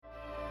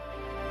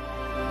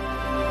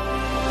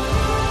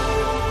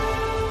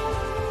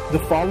The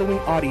following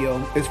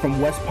audio is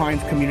from West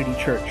Pines Community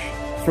Church.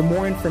 For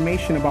more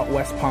information about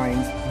West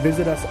Pines,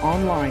 visit us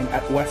online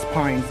at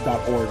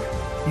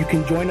westpines.org. You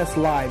can join us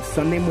live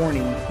Sunday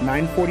morning,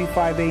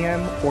 9:45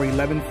 a.m. or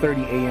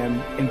 11:30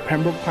 a.m. in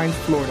Pembroke Pines,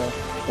 Florida,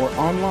 or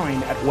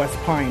online at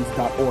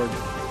westpines.org.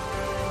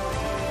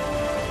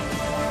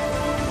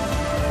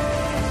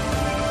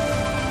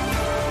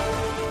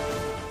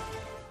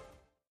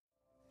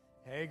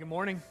 Hey, good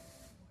morning.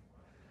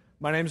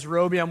 My name's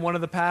Roby. I'm one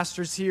of the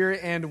pastors here,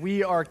 and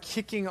we are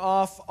kicking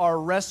off our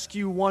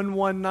Rescue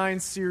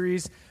 119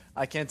 series.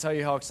 I can't tell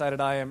you how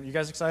excited I am. You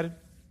guys excited?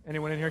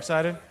 Anyone in here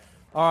excited?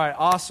 All right,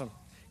 awesome.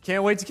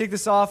 Can't wait to kick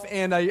this off,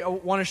 and I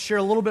want to share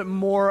a little bit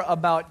more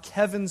about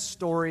Kevin's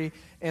story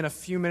in a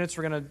few minutes.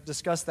 We're going to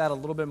discuss that a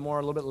little bit more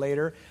a little bit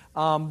later.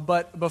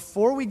 But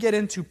before we get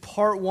into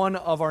part one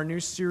of our new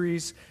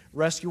series,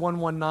 Rescue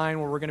 119,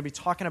 where we're going to be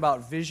talking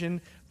about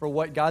vision for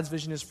what God's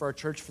vision is for our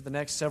church for the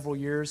next several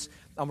years,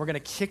 we're going to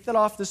kick that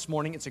off this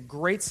morning. It's a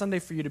great Sunday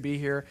for you to be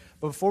here.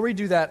 But before we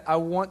do that, I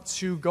want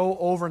to go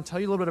over and tell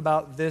you a little bit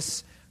about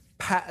this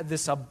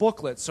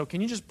booklet. So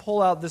can you just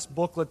pull out this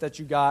booklet that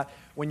you got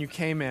when you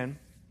came in?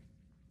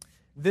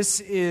 This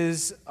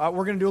is,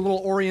 we're going to do a little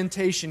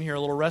orientation here, a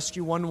little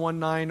Rescue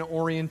 119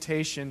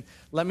 orientation.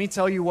 Let me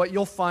tell you what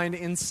you'll find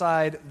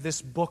inside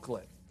this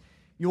booklet.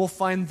 You will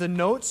find the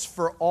notes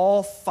for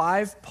all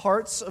 5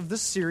 parts of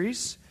this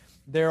series.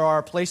 There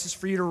are places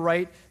for you to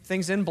write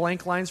things in,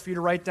 blank lines for you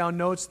to write down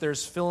notes.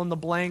 There's fill in the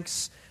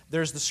blanks.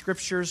 There's the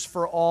scriptures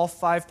for all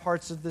 5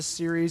 parts of this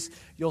series.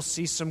 You'll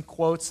see some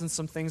quotes and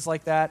some things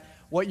like that.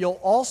 What you'll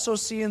also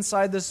see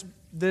inside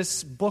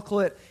this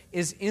booklet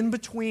is in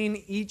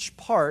between each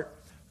part,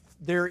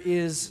 there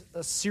is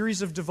a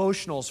series of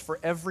devotionals for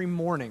every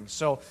morning.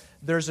 So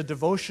there's a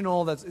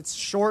devotional it's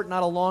short,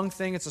 not a long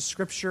thing. It's a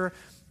scripture,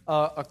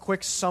 a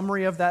quick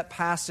summary of that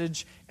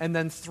passage, and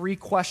then 3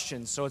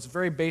 questions. So it's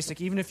very basic.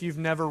 Even if you've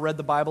never read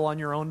the Bible on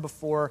your own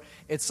before,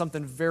 it's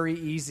something very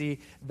easy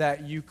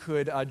that you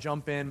could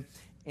jump in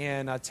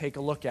and take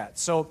a look at.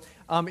 So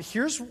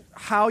here's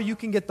how you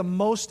can get the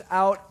most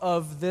out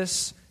of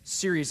this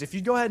series. If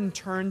you go ahead and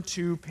turn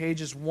to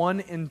pages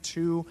 1 and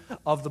 2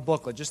 of the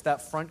booklet, just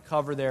that front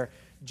cover there,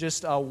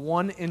 just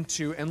 1 and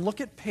 2, and look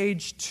at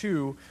page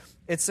 2.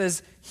 It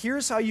says,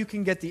 here's how you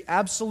can get the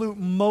absolute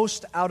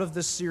most out of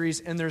this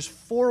series, and there's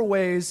 4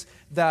 ways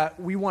that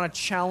we want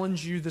to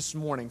challenge you this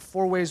morning.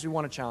 4 ways we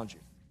want to challenge you.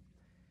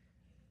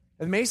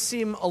 It may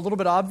seem a little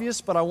bit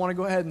obvious, but I want to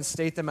go ahead and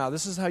state them out.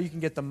 This is how you can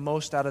get the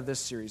most out of this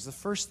series. The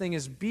first thing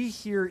is be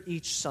here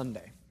each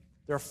Sunday.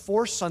 There are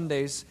 4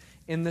 Sundays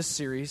in this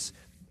series.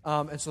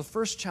 And so the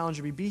first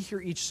challenge would be here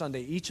each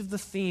Sunday. Each of the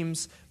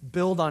themes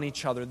build on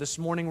each other. This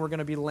morning we're going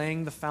to be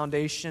laying the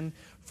foundation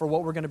for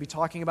what we're going to be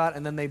talking about,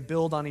 and then they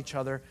build on each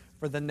other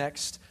for the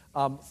next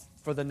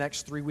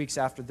 3 weeks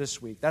after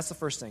this week. That's the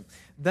first thing.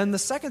 Then the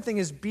second thing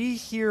is be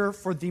here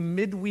for the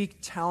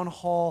midweek town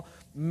hall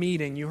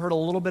meeting. You heard a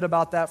little bit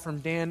about that from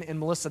Dan and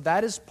Melissa.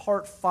 That is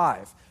part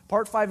 5.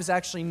 Part 5 is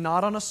actually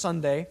not on a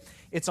Sunday.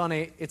 It's on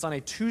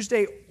a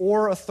Tuesday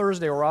or a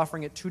Thursday. We're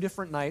offering it 2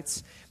 different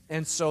nights.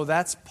 And so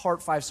that's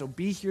part 5. So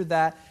be here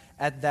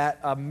at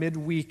that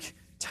midweek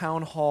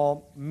town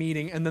hall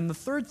meeting. And then the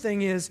third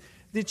thing is,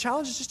 the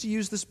challenge is just to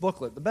use this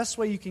booklet. The best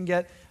way you can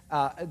get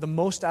the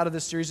most out of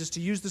this series is to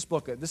use this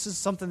booklet. This is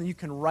something that you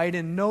can write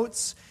in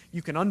notes,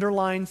 you can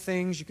underline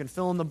things, you can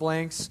fill in the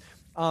blanks.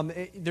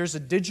 There's a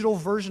digital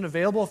version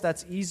available if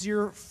that's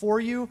easier for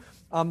you.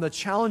 The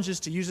challenge is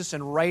to use this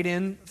and write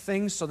in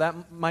things, so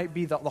that might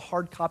be the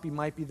hard copy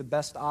might be the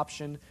best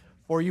option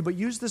for you, but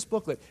use this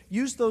booklet.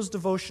 Use those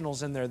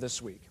devotionals in there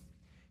this week.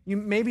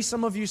 Maybe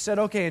some of you said,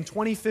 okay, in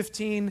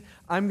 2015,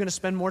 I'm going to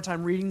spend more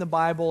time reading the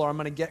Bible, or I'm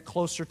going to get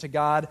closer to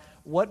God.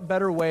 What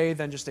better way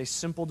than just a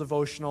simple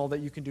devotional that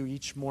you can do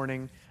each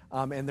morning?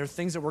 And there are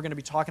things that we're going to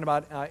be talking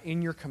about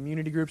in your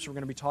community groups. We're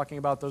going to be talking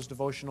about those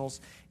devotionals.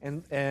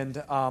 And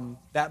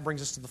that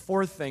brings us to the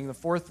fourth thing. The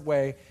fourth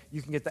way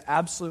you can get the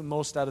absolute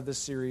most out of this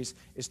series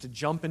is to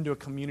jump into a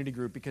community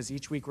group, because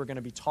each week we're going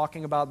to be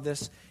talking about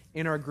this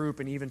in our group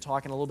and even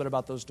talking a little bit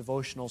about those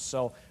devotionals.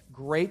 So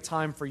great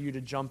time for you to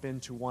jump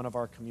into one of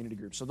our community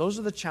groups. So those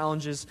are the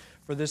challenges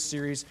for this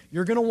series.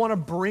 You're going to want to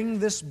bring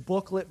this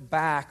booklet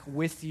back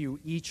with you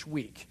each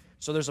week.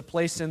 So there's a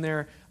place in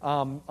there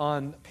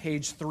on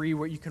page 3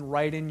 where you can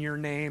write in your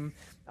name.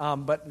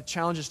 But the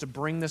challenge is to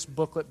bring this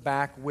booklet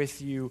back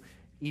with you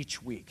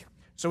each week.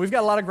 So we've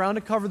got a lot of ground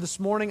to cover this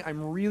morning.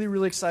 I'm really,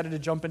 really excited to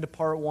jump into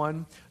part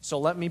 1. So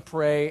let me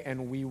pray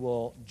and we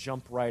will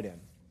jump right in.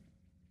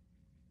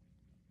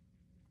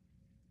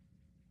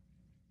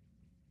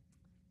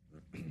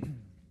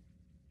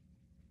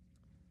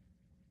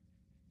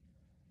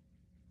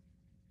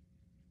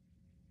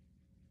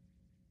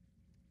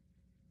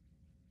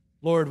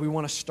 Lord, we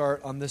want to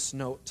start on this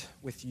note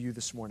with you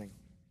this morning.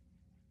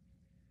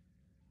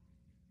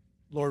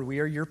 Lord, we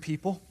are your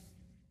people.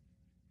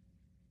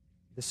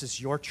 This is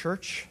your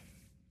church.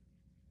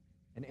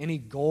 And any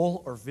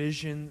goal or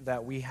vision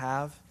that we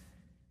have,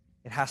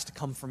 it has to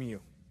come from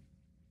you.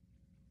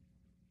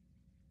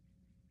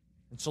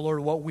 And So,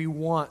 Lord, what we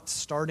want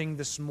starting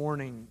this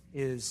morning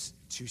is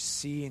to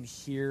see and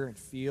hear and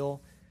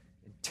feel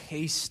and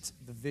taste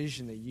the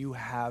vision that you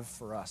have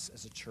for us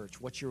as a church,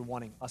 what you're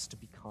wanting us to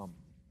become,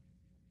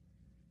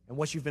 and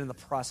what you've been in the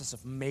process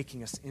of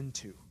making us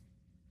into.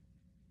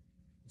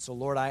 So,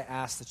 Lord, I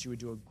ask that you would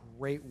do a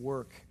great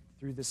work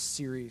through this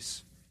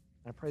series.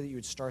 And I pray that you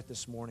would start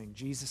this morning.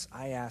 Jesus,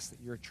 I ask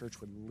that your church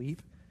would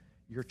leap,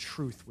 your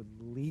truth would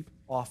leap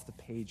off the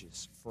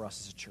pages for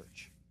us as a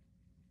church.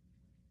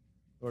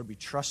 Lord, we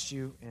trust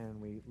you and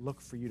we look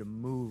for you to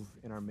move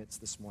in our midst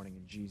this morning.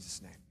 In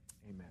Jesus' name,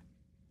 amen.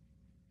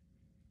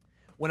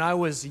 When I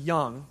was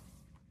young,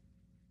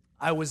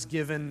 I was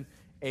given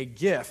a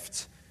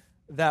gift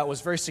that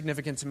was very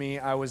significant to me.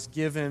 I was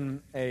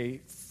given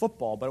a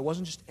football, but it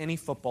wasn't just any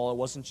football. It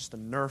wasn't just a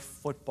Nerf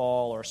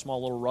football or a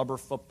small little rubber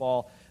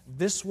football.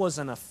 This was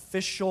an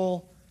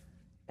official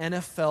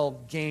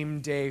NFL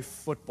game day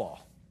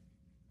football.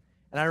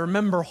 And I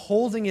remember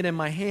holding it in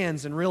my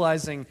hands and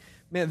realizing,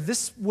 man,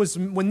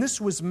 when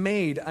this was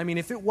made, I mean,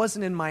 if it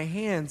wasn't in my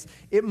hands,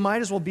 it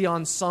might as well be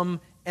on some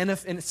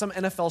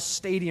NFL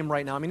stadium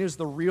right now. I mean, it was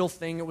the real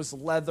thing. It was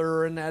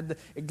leather, and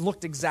it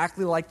looked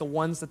exactly like the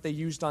ones that they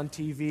used on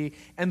TV.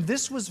 And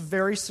this was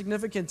very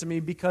significant to me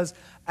because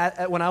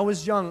when I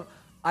was young,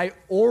 I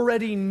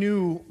already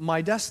knew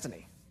my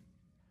destiny.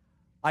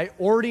 I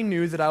already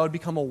knew that I would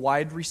become a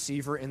wide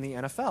receiver in the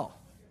NFL.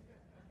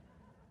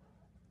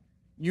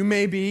 You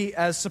may be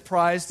as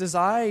surprised as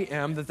I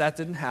am that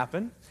didn't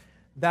happen.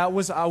 I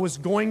was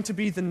going to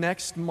be the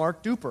next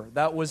Mark Duper.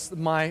 That was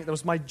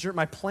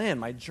my plan,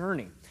 my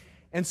journey.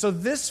 And so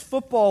this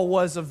football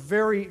was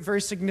very,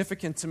 very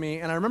significant to me.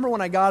 And I remember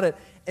when I got it,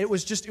 it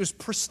was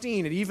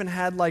pristine. It even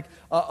had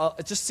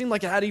it just seemed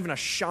like it had even a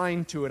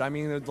shine to it. I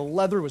mean, the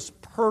leather was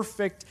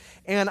perfect.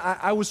 And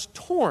I was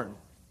torn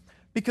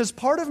because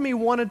part of me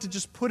wanted to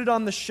just put it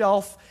on the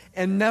shelf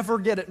and never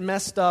get it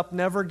messed up,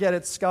 never get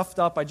it scuffed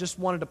up. I just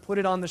wanted to put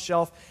it on the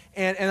shelf.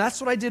 And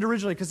that's what I did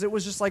originally because it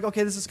was just like,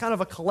 okay, this is kind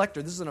of a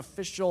collector. This is an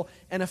official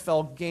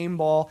NFL game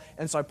ball.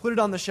 And so I put it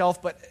on the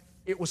shelf, but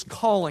it was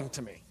calling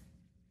to me.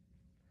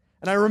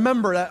 And I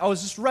remember that I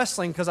was just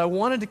wrestling because I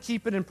wanted to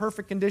keep it in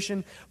perfect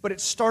condition, but it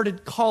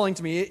started calling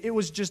to me. It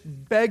was just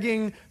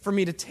begging for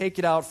me to take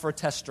it out for a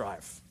test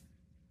drive.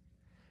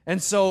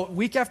 And so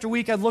week after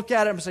week, I'd look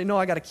at it and say, no,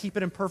 I got to keep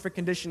it in perfect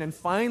condition. And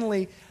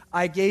finally,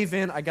 I gave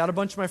in. I got a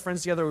bunch of my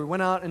friends together. We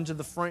went out into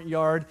the front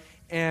yard,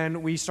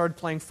 and we started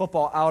playing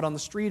football out on the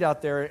street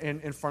out there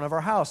in front of our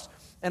house.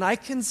 And I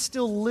can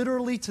still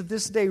literally to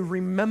this day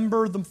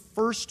remember the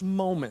first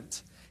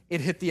moment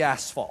it hit the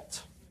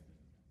asphalt.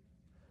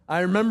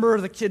 I remember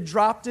the kid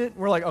dropped it.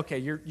 We're like, okay,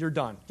 you're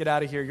done. Get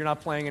out of here. You're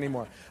not playing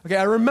anymore. Okay,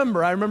 I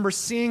remember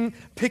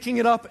picking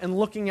it up and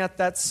looking at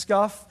that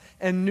scuff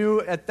and knew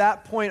at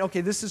that point,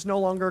 okay, this is no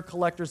longer a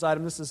collector's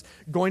item. This is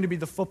going to be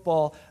the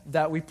football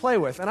that we play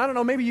with. And I don't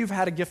know, maybe you've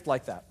had a gift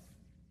like that,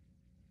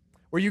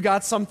 where you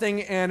got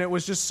something and it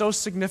was just so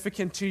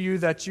significant to you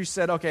that you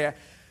said, okay,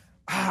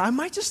 I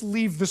might just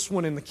leave this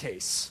one in the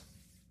case.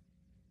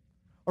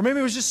 Or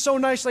maybe it was just so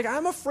nice, like,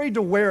 I'm afraid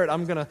to wear it.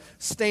 I'm going to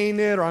stain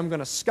it, or I'm going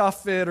to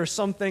scuff it, or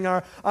something.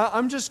 Or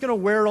I'm just going to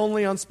wear it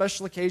only on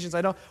special occasions.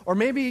 Or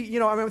maybe,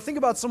 think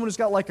about someone who's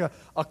got like a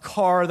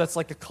car that's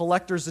like a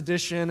collector's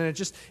edition,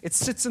 and it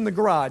sits in the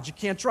garage. You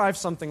can't drive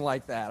something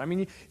like that. I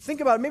mean,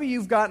 think about it. Maybe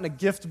you've gotten a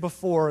gift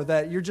before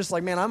that you're just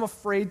like, man, I'm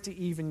afraid to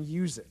even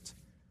use it.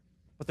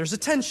 But there's a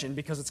tension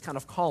because it's kind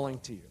of calling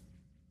to you.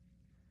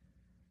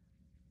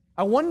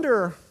 I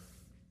wonder,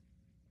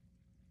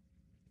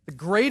 the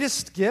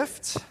greatest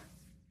gift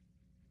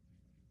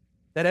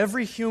that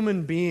every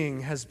human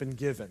being has been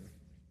given,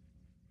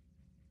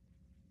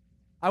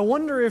 I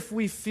wonder if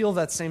we feel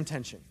that same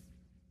tension.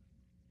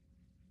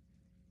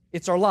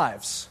 It's our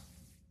lives.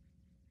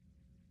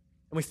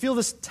 And we feel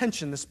this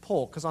tension, this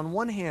pull, because on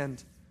one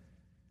hand,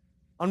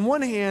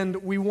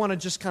 we want to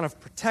just kind of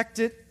protect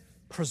it,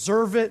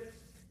 preserve it,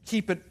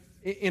 keep it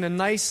in a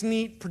nice,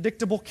 neat,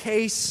 predictable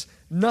case.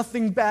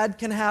 Nothing bad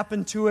can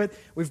happen to it.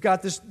 We've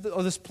got this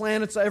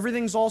plan.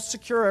 Everything's all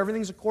secure.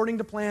 Everything's according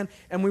to plan.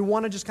 And we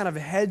want to just kind of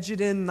hedge it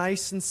in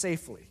nice and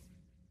safely.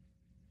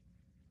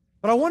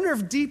 But I wonder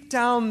if deep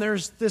down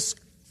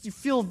you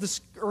feel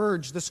this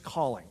urge, this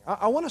calling.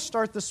 I want to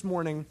start this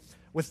morning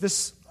with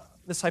this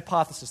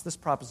hypothesis, this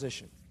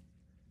proposition,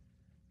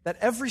 that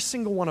every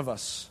single one of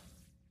us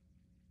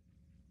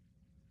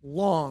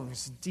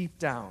longs deep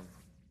down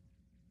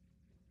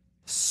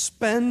to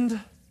spend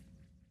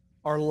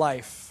our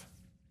life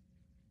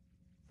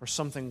for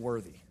something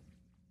worthy.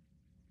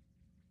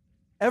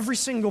 Every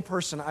single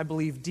person, I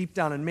believe, deep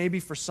down, and maybe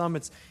for some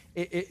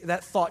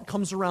that thought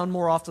comes around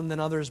more often than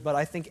others, but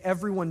I think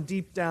everyone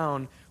deep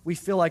down, we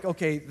feel like,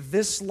 okay,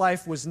 this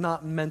life was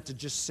not meant to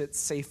just sit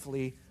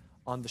safely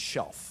on the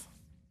shelf.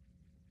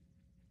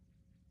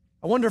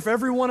 I wonder if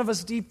every one of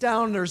us deep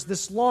down, there's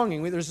this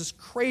longing, there's this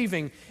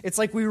craving. It's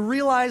like we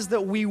realize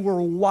that we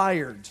were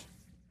wired.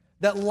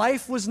 That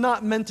life was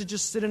not meant to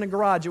just sit in a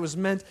garage. It was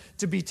meant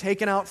to be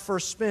taken out for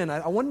a spin.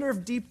 I wonder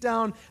if deep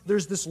down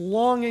there's this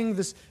longing,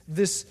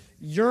 this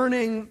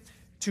yearning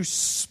to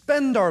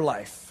spend our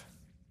life,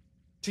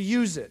 to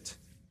use it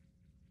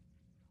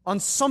on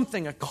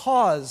something, a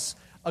cause,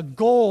 a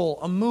goal,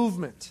 a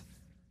movement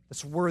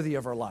that's worthy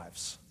of our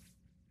lives.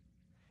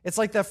 It's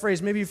like that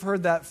phrase, maybe you've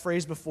heard that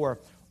phrase before,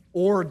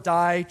 or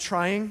die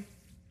trying.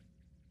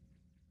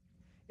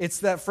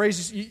 It's that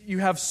phrase, you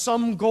have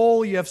some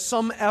goal, you have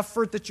some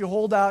effort that you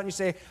hold out, and you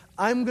say,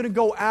 I'm going to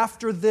go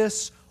after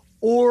this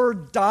or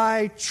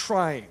die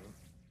trying.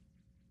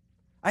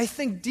 I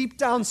think deep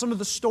down some of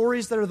the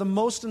stories that are the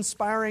most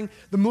inspiring,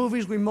 the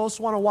movies we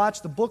most want to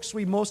watch, the books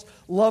we most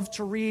love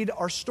to read,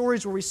 are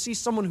stories where we see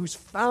someone who's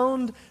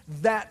found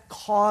that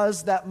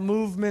cause, that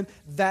movement,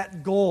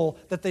 that goal,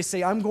 that they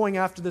say, I'm going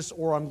after this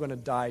or I'm going to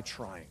die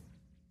trying.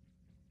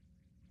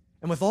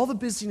 And with all the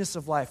busyness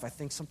of life, I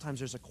think sometimes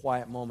there's a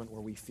quiet moment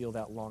where we feel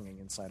that longing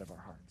inside of our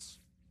hearts.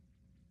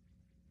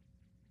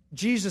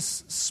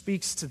 Jesus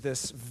speaks to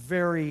this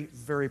very,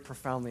 very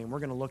profoundly, and we're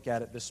going to look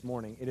at it this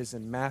morning. It is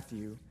in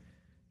Matthew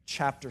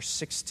chapter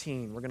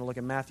 16. We're going to look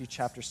at Matthew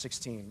chapter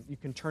 16. You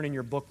can turn in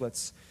your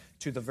booklets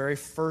to the very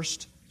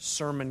first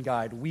sermon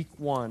guide, week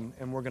 1,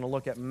 and we're going to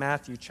look at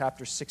Matthew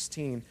chapter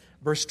 16,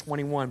 verse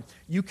 21.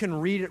 You can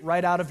read it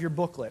right out of your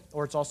booklet,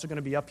 or it's also going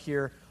to be up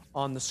here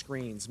on the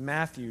screens.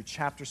 Matthew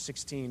chapter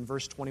 16,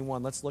 verse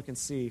 21. Let's look and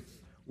see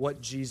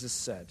what Jesus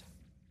said.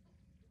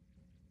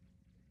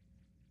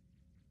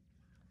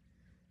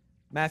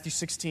 Matthew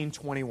 16,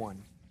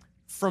 21.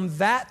 From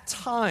that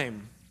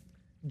time,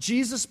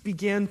 Jesus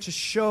began to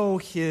show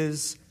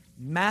his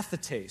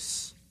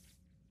mathetes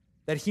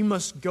that he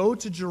must go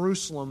to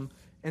Jerusalem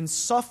and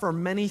suffer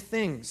many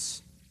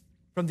things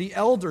from the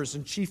elders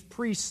and chief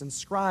priests and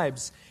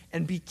scribes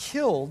and be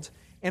killed,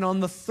 and on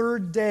the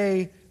third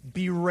day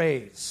be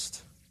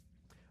raised.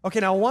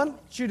 Okay, now I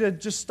want you to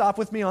just stop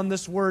with me on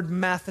this word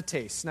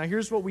mathetes. Now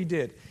here's what we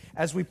did.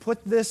 As we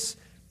put this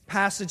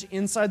passage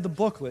inside the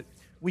booklet,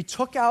 we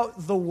took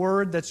out the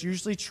word that's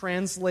usually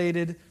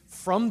translated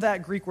from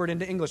that Greek word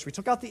into English. We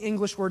took out the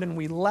English word and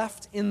we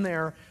left in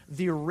there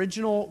the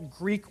original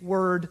Greek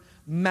word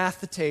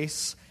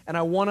mathetes, and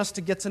I want us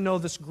to get to know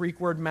this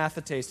Greek word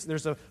mathetes.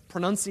 There's a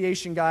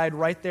pronunciation guide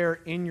right there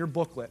in your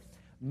booklet.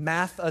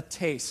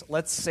 Mathetes.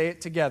 Let's say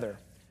it together.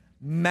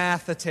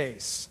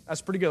 Mathetes.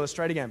 That's pretty good. Let's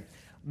try it again.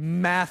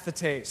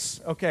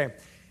 Mathetes. Okay.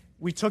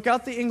 We took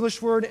out the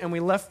English word and we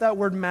left that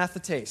word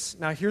mathetes.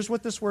 Now here's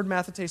what this word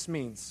mathetes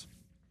means.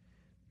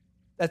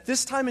 At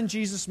this time in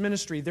Jesus'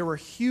 ministry, there were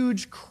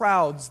huge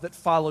crowds that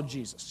followed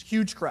Jesus.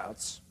 Huge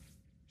crowds.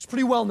 It's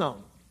pretty well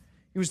known.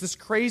 He was this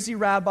crazy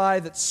rabbi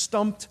that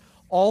stumped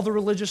all the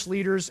religious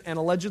leaders and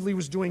allegedly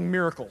was doing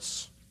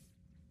miracles.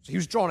 So he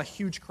was drawing a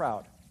huge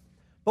crowd.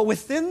 But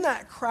within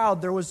that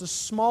crowd, there was a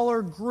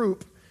smaller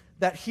group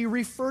that he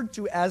referred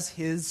to as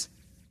his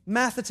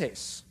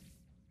mathetes.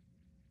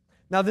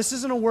 Now, this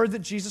isn't a word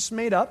that Jesus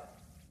made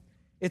up.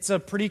 It's a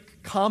pretty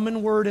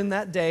common word in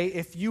that day.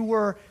 If you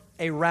were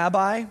a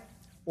rabbi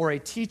or a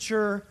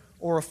teacher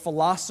or a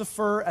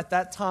philosopher at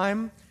that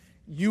time,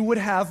 you would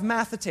have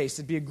mathetes.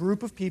 It'd be a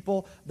group of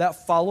people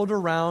that followed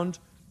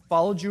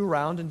you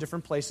around in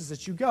different places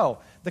that you go.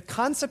 The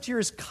concept here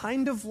is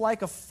kind of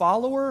like a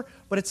follower,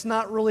 but it's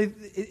not really,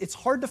 it's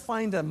hard to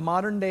find a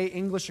modern-day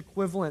English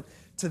equivalent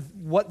to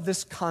what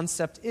this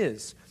concept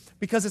is.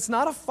 Because it's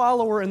not a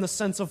follower in the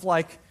sense of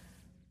like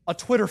a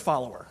Twitter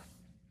follower.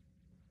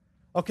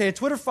 Okay, a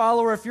Twitter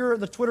follower, if you're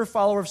the Twitter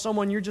follower of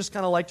someone, you're just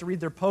kind of like to read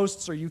their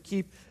posts or you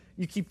keep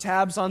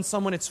tabs on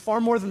someone. It's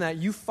far more than that.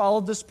 You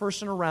followed this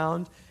person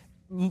around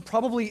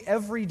probably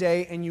every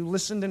day and you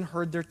listened and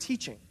heard their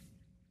teaching.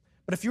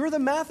 But if you were the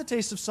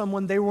mathetes of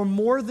someone, they were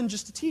more than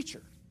just a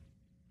teacher.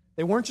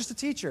 They weren't just a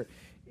teacher.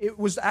 It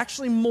was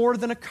actually more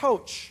than a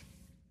coach,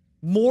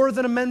 more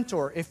than a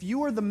mentor. If you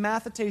were the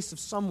mathetes of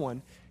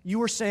someone, you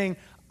were saying,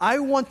 I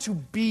want to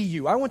be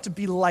you. I want to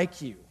be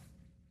like you.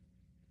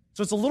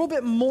 So it's a little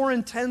bit more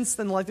intense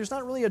than like, there's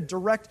not really a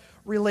direct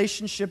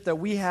relationship that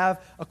we have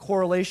a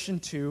correlation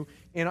to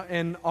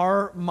in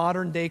our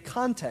modern day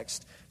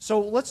context.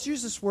 So let's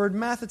use this word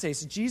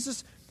mathetes.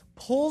 Jesus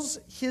pulls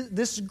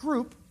this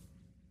group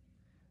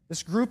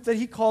that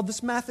he called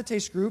this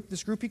mathetes group,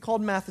 this group he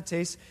called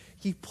mathetes,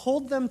 he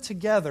pulled them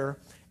together,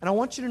 and I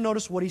want you to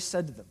notice what he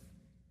said to them.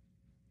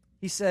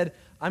 He said,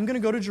 I'm going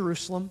to go to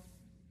Jerusalem.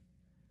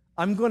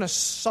 I'm going to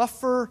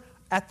suffer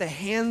at the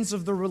hands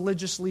of the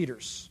religious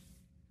leaders,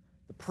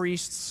 the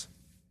priests,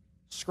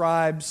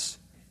 scribes,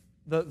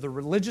 the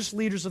religious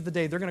leaders of the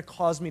day. They're going to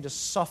cause me to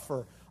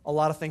suffer a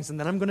lot of things, and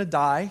then I'm going to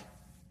die,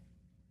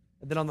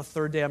 and then on the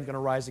third day I'm going to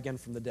rise again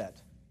from the dead.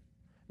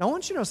 Now I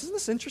want you to notice, isn't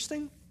this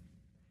interesting?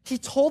 He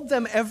told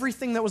them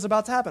everything that was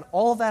about to happen.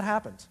 All of that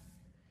happened.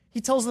 He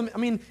tells them,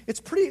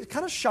 it's pretty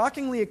kind of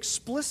shockingly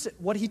explicit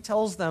what he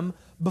tells them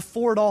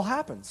before it all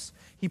happens.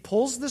 He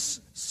pulls this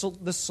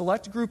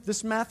select group,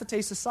 this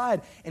mathetes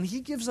aside, and he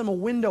gives them a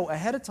window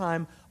ahead of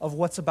time of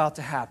what's about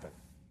to happen.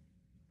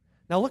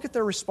 Now look at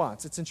their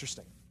response. It's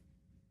interesting.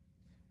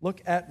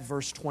 Look at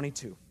verse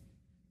 22.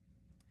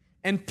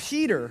 And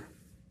Peter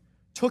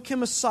took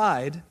him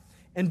aside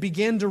and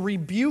began to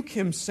rebuke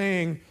him,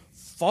 saying,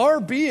 Far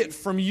be it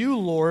from you,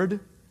 Lord.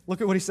 Look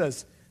at what he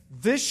says.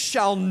 This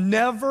shall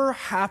never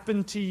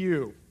happen to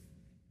you.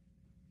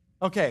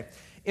 Okay,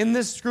 in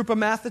this group of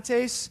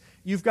Mathetes,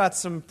 you've got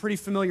some pretty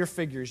familiar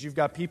figures. You've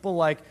got people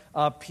like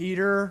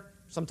Peter,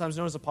 sometimes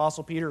known as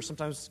Apostle Peter, or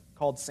sometimes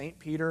called Saint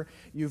Peter.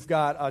 You've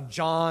got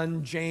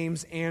John,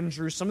 James,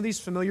 Andrew. Some of these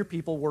familiar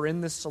people were in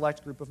this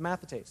select group of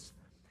Mathetes.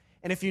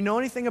 And if you know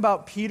anything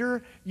about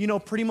Peter, you know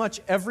pretty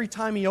much every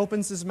time he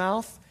opens his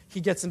mouth,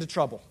 he gets into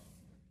trouble.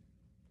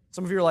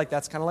 Some of you are like,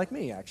 that's kind of like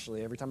me,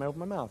 actually, every time I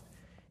open my mouth.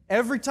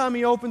 Every time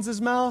he opens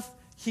his mouth,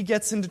 he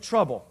gets into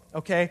trouble,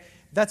 okay?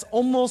 That's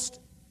almost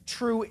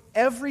true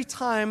every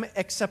time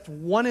except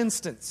one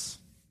instance.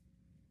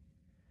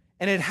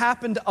 And it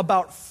happened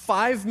about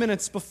 5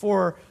 minutes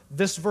before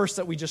this verse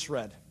that we just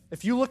read.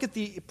 If you look at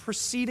the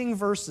preceding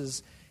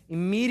verses,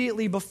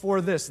 immediately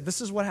before this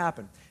is what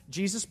happened.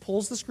 Jesus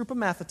pulls this group of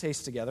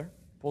Mathetes together,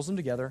 pulls them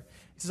together.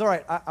 He says, all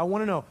right, I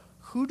want to know,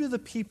 who do the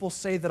people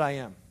say that I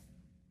am?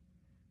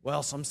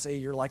 Well, some say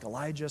you're like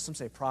Elijah, some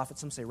say prophet,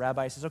 some say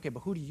rabbi. He says, okay, but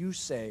who do you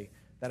say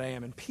that I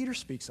am? And Peter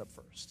speaks up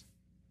first.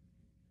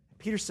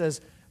 Peter says,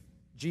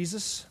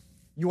 Jesus,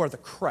 you are the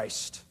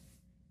Christ,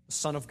 the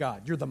Son of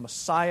God. You're the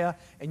Messiah,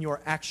 and you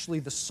are actually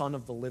the Son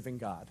of the living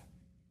God.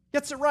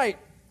 Gets it right.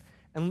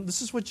 And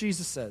this is what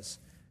Jesus says.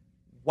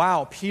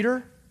 Wow,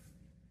 Peter.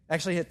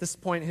 Actually, at this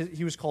point,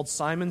 he was called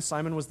Simon.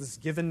 Simon was this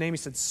given name. He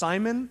said,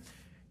 Simon,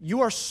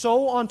 you are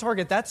so on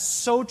target. That's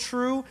so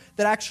true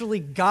that actually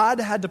God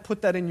had to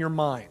put that in your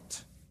mind.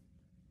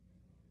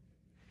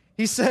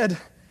 He said,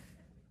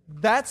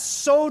 that's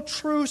so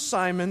true,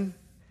 Simon,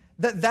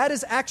 that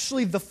is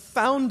actually the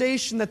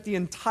foundation that the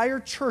entire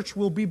church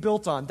will be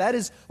built on. That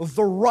is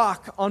the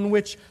rock on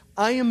which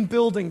I am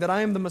building, that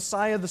I am the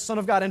Messiah, the Son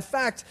of God. In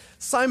fact,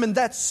 Simon,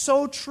 that's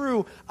so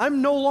true,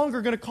 I'm no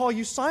longer going to call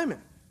you Simon.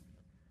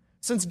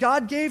 Since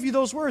God gave you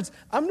those words,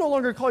 I'm no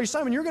longer going to call you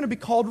Simon. You're going to be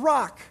called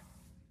Rock,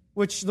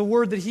 which the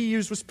word that he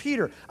used was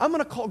Peter. I'm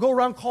going to go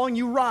around calling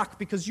you Rock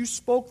because you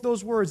spoke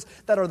those words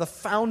that are the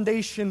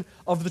foundation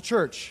of the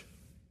church.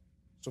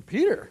 So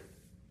Peter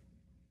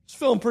is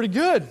feeling pretty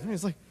good.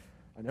 He's like,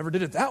 I never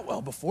did it that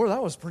well before.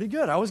 That was pretty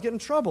good. I was getting in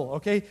trouble.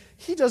 Okay,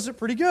 he does it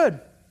pretty good.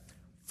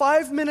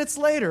 5 minutes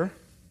later,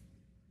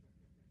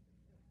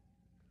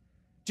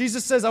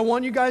 Jesus says, I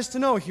want you guys to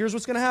know, here's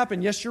what's going to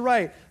happen. Yes, you're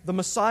right. The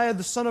Messiah,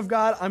 the Son of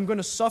God, I'm going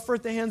to suffer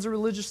at the hands of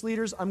religious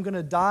leaders. I'm going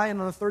to die, and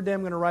on the third day,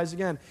 I'm going to rise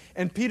again.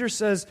 And Peter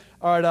says,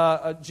 all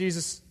right,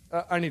 Jesus,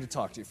 I need to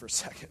talk to you for a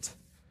second.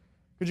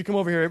 Could you come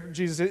over here?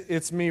 Jesus,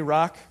 it's me,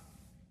 Rock.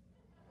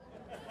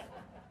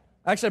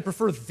 Actually, I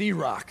prefer the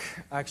Rock.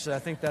 Actually, I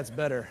think that's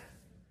better.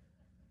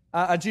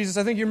 Jesus,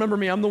 I think you remember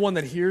me. I'm the one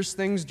that hears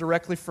things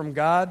directly from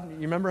God.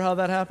 You remember how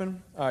that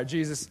happened? All right,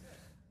 Jesus,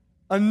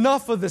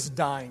 enough of this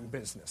dying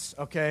business,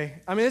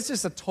 okay? I mean, it's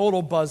just a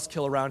total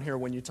buzzkill around here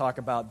when you talk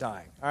about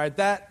dying. All right,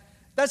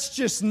 that's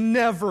just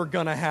never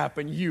going to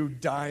happen, you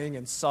dying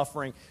and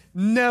suffering.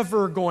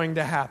 Never going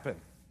to happen.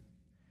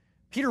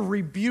 Peter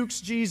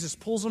rebukes Jesus,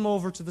 pulls him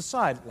over to the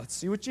side. Let's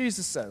see what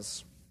Jesus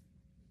says.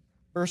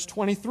 Verse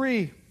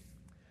 23.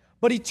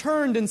 But he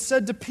turned and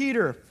said to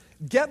Peter,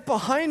 get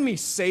behind me,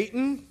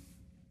 Satan.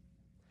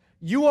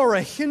 You are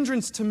a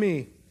hindrance to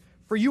me,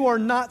 for you are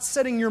not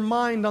setting your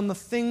mind on the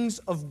things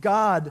of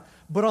God,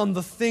 but on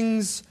the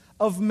things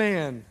of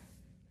man.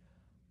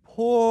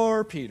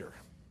 Poor Peter.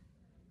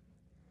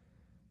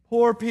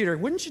 Poor Peter.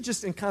 Wouldn't you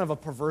just, in kind of a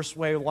perverse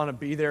way, want to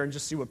be there and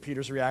just see what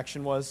Peter's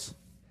reaction was?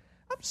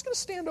 I'm just going to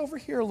stand over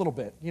here a little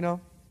bit, you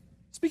know.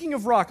 Speaking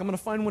of rock, I'm going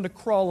to find one to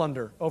crawl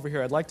under over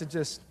here. I'd like to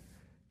just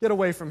get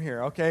away from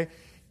here, okay?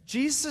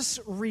 Jesus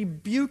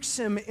rebukes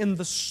him in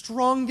the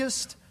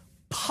strongest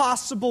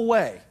possible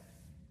way.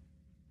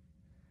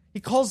 He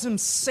calls him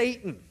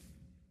Satan.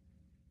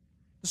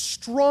 The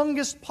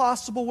strongest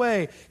possible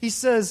way. He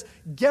says,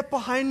 get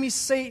behind me,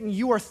 Satan.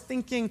 You are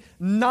thinking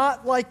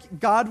not like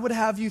God would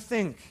have you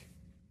think.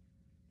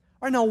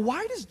 All right, now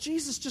why does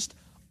Jesus just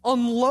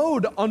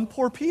unload on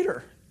poor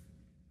Peter?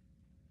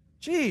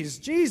 Geez,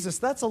 Jesus,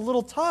 that's a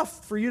little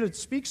tough for you to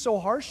speak so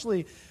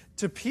harshly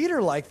to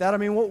Peter like that. I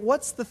mean,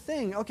 what's the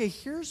thing? Okay,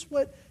 here's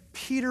what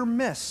Peter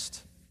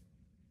missed.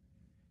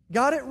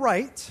 Got it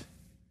right.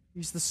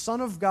 He's the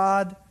Son of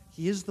God.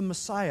 He is the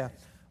Messiah.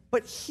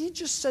 But he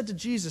just said to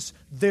Jesus,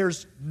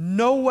 there's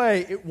no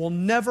way, it will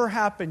never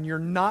happen. You're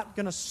not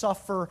going to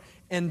suffer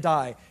and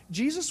die.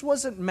 Jesus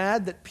wasn't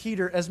mad that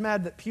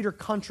Peter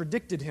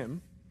contradicted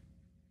him.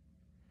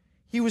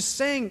 He was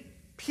saying,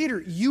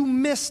 Peter, you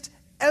missed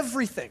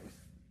everything.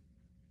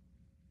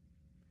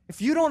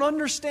 If you don't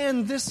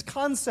understand this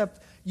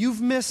concept,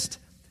 you've missed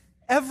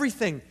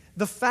everything.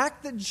 The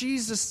fact that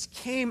Jesus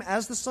came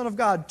as the Son of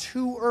God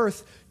to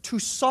earth to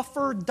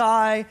suffer,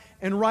 die,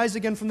 and rise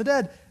again from the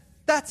dead,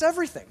 that's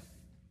everything.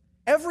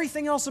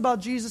 Everything else about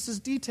Jesus is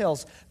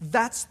details.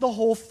 That's the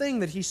whole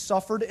thing, that he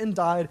suffered and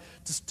died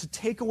to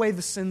take away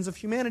the sins of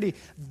humanity.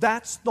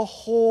 That's the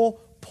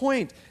whole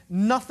point.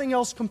 Nothing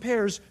else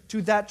compares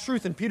to that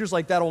truth. And Peter's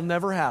like, that'll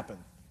never happen.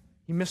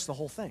 He missed the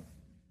whole thing.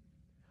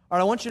 All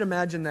right, I want you to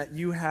imagine that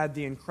you had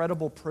the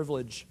incredible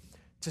privilege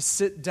to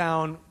sit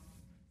down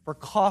for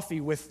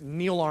coffee with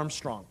Neil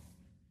Armstrong.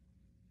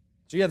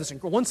 So you have this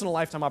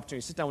once-in-a-lifetime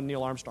opportunity. Sit down with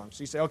Neil Armstrong.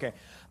 So you say, okay,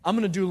 I'm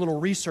going to do a little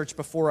research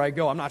before I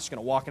go. I'm not just going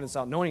to walk in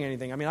without knowing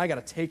anything. I mean, I got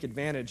to take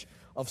advantage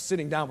of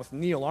sitting down with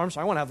Neil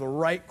Armstrong. I want to have the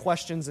right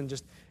questions and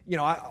just,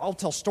 I'll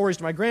tell stories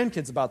to my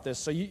grandkids about this.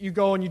 So you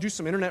go and you do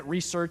some internet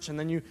research, and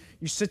then you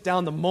sit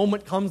down. The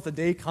moment comes, the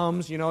day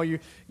comes. You're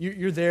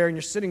there, and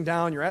you're sitting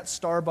down. You're at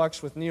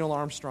Starbucks with Neil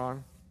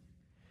Armstrong.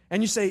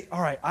 And you say, all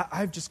right,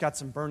 I've just got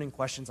some burning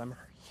questions. I'm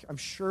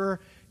sure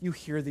you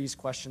hear these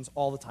questions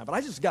all the time, but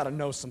I just got to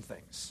know some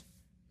things.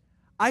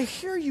 I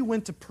hear you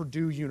went to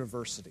Purdue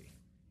University.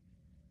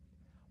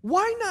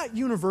 Why not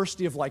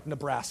University of,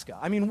 Nebraska?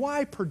 I mean,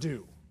 why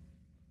Purdue?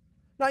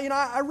 Now,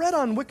 I read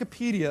on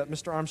Wikipedia,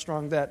 Mr.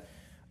 Armstrong, that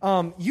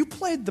you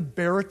played the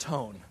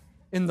baritone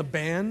in the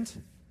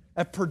band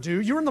at Purdue.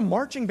 You were in the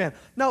marching band.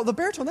 Now, the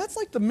baritone, that's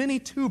like the mini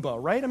tuba,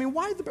 right? I mean,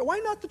 why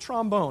not the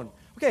trombone?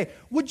 Okay,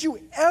 would you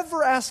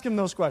ever ask him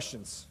those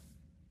questions?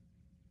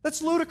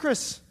 That's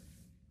ludicrous.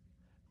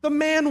 The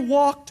man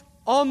walked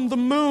on the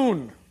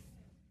moon.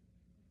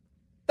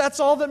 That's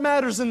all that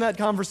matters in that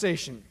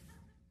conversation.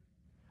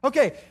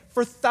 Okay,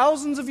 for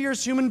thousands of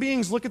years, human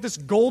beings look at this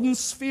golden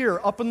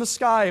sphere up in the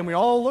sky, and we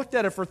all looked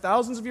at it for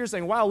thousands of years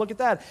saying, wow, look at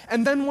that.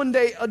 And then one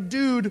day, a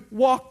dude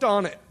walked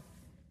on it.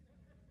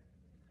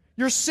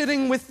 You're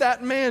sitting with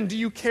that man. Do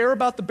you care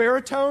about the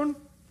baritone?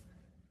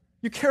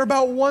 You care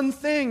about one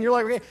thing. You're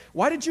like, okay,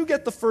 why did you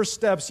get the first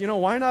steps?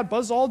 Why not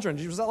Buzz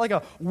Aldrin? Was that like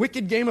a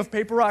wicked game of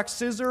paper, rock,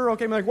 scissors?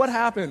 Okay, I'm like, what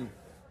happened?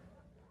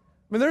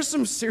 I mean, there's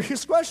some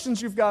serious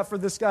questions you've got for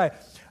this guy.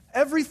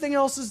 Everything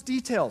else is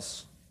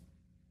details.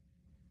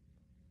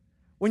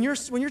 When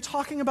you're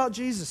talking about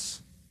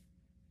Jesus,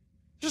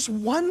 just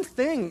one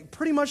thing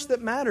pretty much that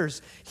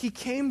matters. He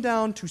came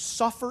down to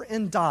suffer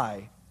and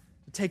die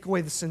to take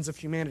away the sins of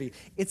humanity.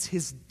 It's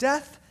his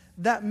death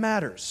that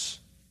matters.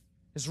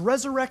 His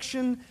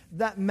resurrection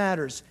that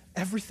matters.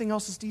 Everything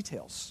else is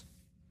details.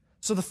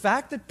 So the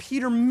fact that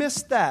Peter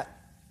missed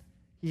that,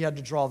 he had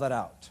to draw that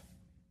out.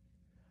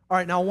 All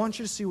right, now I want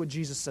you to see what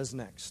Jesus says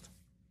next.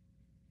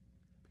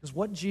 Because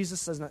what Jesus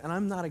says next, and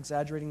I'm not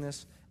exaggerating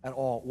this at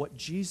all, what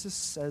Jesus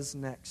says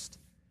next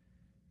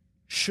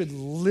should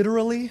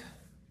literally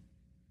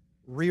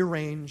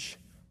rearrange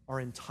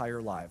our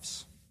entire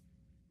lives.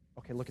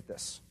 Okay, look at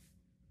this.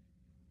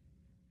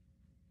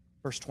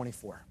 Verse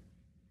 24.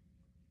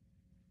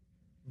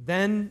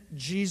 Then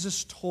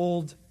Jesus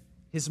told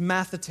his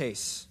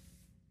mathetes.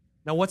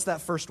 Now, what's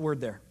that first word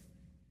there?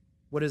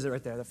 What is it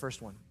right there, that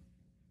first one?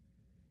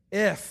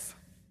 If.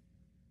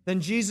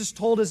 Then Jesus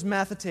told his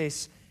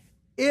mathetes,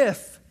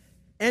 if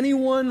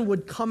anyone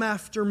would come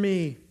after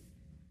me,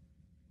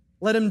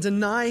 let him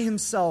deny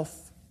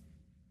himself,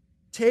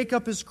 take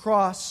up his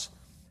cross,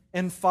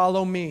 and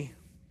follow me.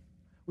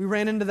 We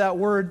ran into that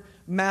word,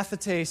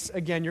 mathetes,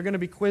 again. You're going to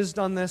be quizzed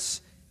on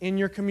this in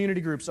your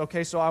community groups.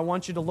 Okay, so I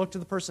want you to look to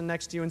the person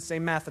next to you and say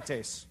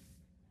mathetes.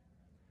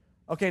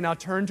 Okay, now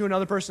turn to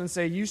another person and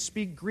say, you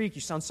speak Greek,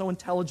 you sound so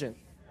intelligent,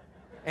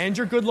 and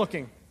you're good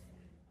looking.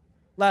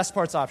 Last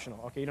part's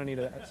optional. Okay, you don't need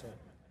to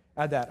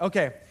add that.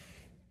 Okay,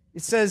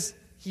 it says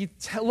he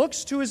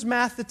looks to his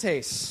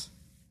mathetes.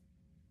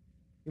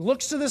 He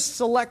looks to this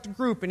select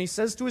group and he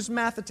says to his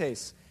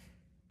mathetes,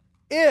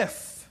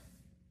 if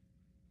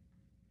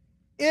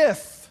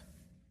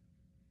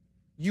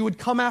you would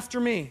come after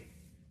me. He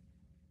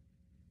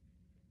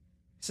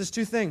says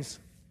two things.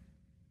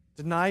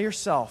 Deny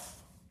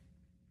yourself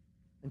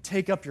and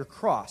take up your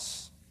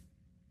cross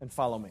and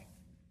follow me.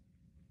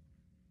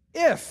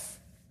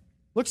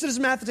 Looks at his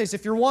mathetes.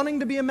 If you're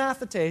wanting to be a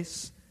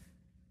mathetes,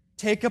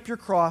 take up your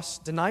cross,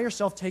 deny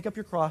yourself, take up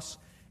your cross,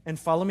 and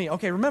follow me.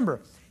 Okay,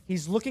 remember,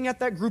 he's looking at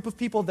that group of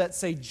people that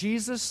say,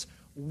 Jesus,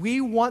 we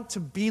want to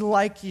be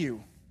like you.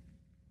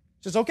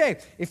 He says, okay,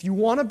 if you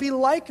want to be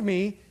like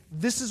me,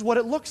 this is what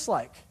it looks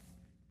like.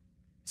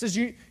 He says,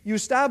 you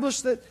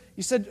established that,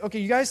 you said, okay,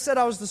 you guys said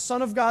I was the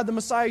Son of God, the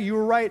Messiah, you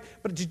were right,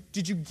 but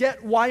did you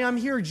get why I'm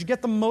here? Did you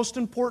get the most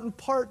important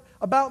part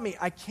about me?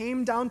 I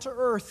came down to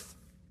earth.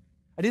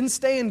 I didn't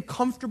stay in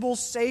comfortable,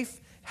 safe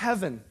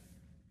heaven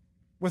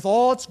with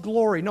all its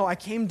glory. No, I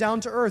came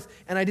down to earth,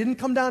 and I didn't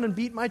come down and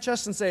beat my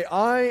chest and say,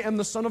 I am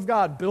the Son of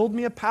God. Build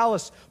me a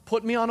palace.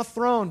 Put me on a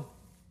throne.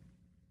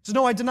 So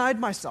no, I denied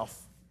myself.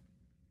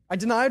 I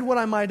denied what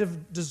I might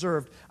have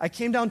deserved. I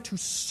came down to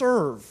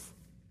serve.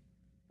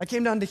 I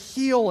came down to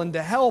heal and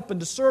to help and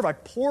to serve. I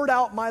poured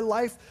out my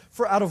life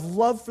out of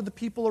love for the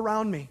people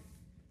around me.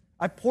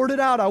 I poured it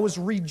out. I was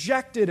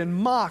rejected and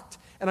mocked,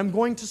 and I'm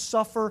going to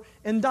suffer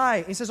and die.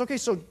 And he says, okay,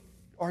 so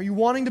are you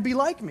wanting to be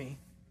like me?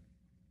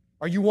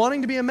 Are you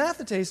wanting to be a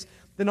mathetes?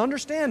 Then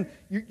understand,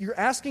 you're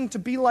asking to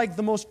be like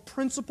the most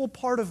principal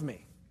part of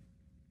me.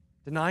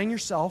 Denying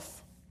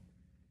yourself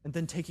and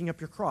then taking up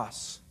your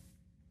cross.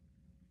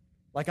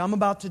 Like I'm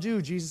about to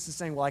do, Jesus is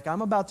saying, like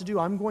I'm about to do,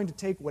 I'm going to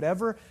take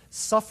whatever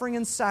suffering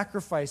and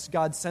sacrifice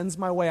God sends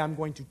my way, I'm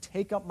going to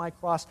take up my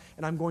cross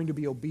and I'm going to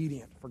be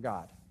obedient for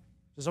God.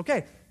 He says,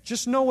 okay,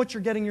 just know what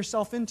you're getting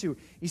yourself into.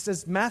 He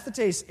says,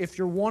 mathetes, if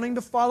you're wanting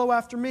to follow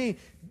after me,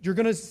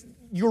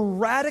 you're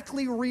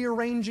radically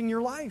rearranging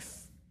your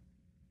life.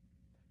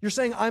 You're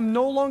saying, I'm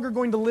no longer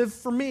going to live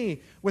for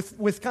me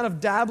with kind of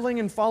dabbling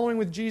and following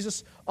with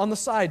Jesus on the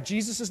side.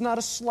 Jesus is not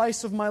a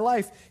slice of my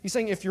life. He's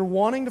saying, if you're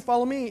wanting to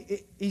follow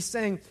me, he's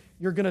saying,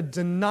 you're going to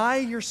deny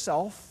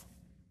yourself.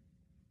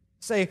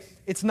 Say,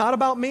 it's not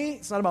about me.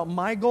 It's not about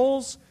my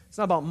goals. It's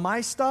not about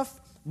my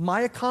stuff,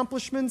 my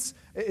accomplishments.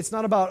 It's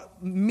not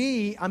about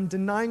me. I'm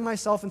denying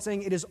myself and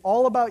saying, it is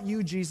all about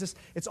you, Jesus.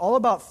 It's all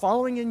about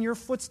following in your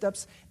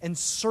footsteps and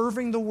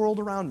serving the world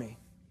around me.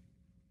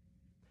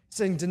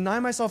 Saying, deny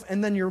myself,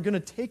 and then you're going to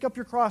take up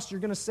your cross. You're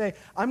going to say,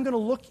 I'm going to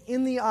look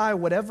in the eye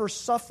whatever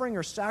suffering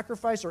or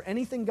sacrifice or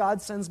anything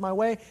God sends my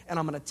way, and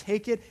I'm going to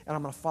take it, and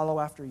I'm going to follow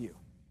after you.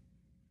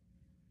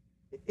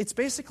 It's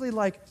basically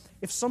like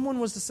if someone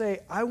was to say,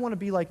 I want to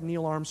be like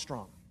Neil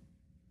Armstrong.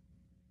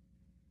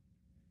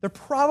 They're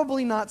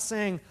probably not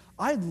saying,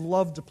 I'd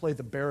love to play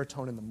the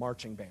baritone in the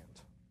marching band.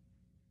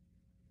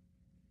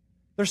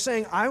 They're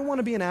saying, I want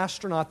to be an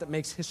astronaut that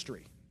makes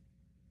history.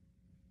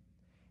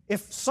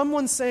 If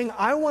someone's saying,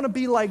 I want to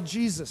be like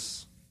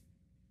Jesus,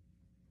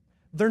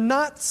 they're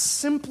not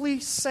simply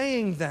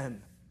saying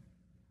then,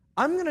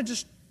 I'm going to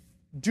just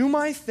do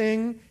my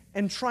thing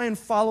and try and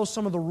follow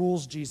some of the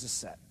rules Jesus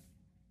set.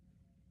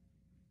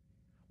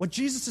 What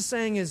Jesus is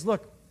saying is,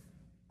 look,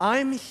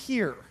 I'm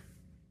here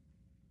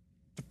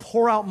to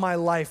pour out my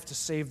life to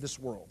save this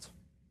world.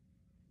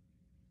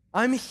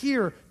 I'm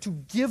here to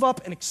give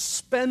up and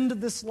expend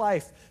this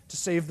life to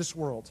save this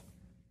world.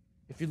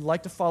 If you'd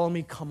like to follow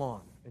me, come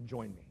on and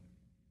join me.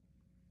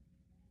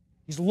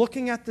 He's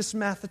looking at this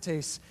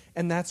mathetes,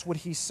 and that's what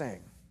he's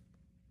saying.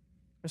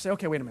 I say,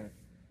 okay, wait a minute.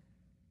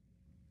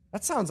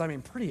 That sounds,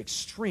 pretty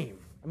extreme.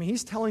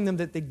 He's telling them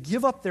that they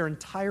give up their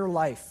entire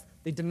life.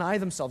 They deny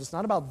themselves. It's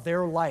not about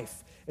their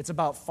life. It's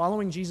about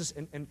following Jesus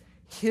and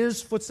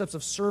his footsteps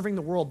of serving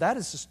the world. That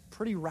is just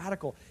pretty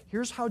radical.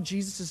 Here's how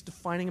Jesus is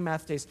defining a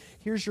mathetes.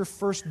 Here's your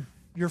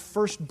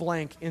first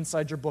blank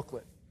inside your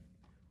booklet.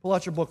 Pull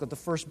out your booklet. The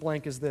first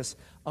blank is this.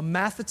 A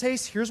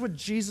mathetes, here's what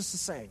Jesus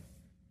is saying.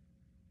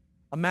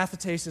 A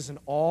mathetes is an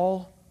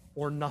all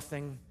or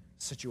nothing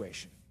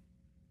situation.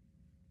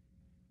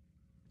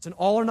 It's an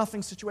all or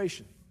nothing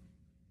situation.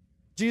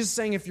 Jesus is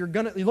saying,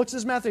 he looks at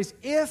his mathetes,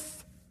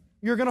 if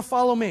you're going to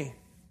follow me,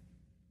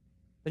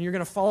 then you're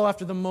going to follow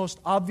after the most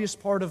obvious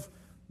part of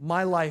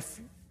my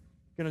life.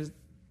 You're going to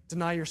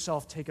deny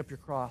yourself, take up your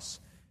cross,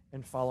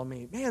 and follow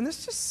me. Man,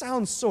 this just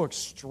sounds so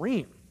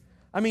extreme.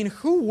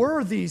 Who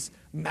were these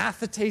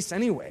mathetes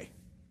anyway?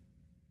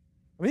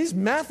 These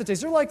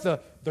mathetes, they're like the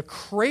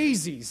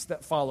crazies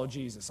that follow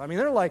Jesus.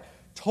 They're like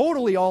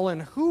totally all in.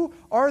 Who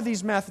are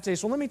these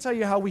mathetes? Well, let me tell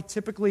you how we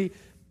typically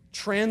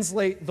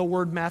translate the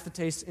word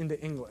mathetes into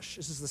English.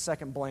 This is the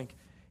second blank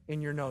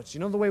in your notes. You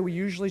know the way we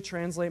usually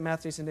translate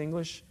mathetes into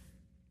English?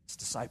 It's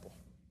disciple.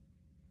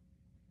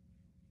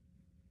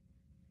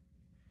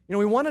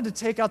 We wanted to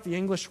take out the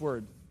English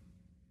word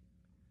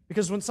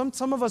because when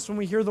some of us, when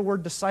we hear the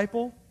word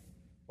disciple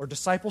or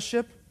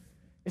discipleship,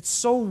 it's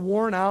so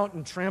worn out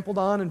and trampled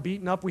on and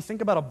beaten up, we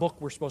think about a book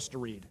we're supposed to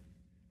read,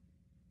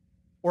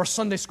 or a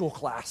Sunday school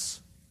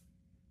class,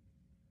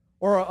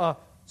 or a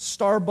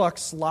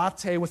Starbucks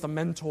latte with a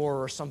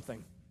mentor or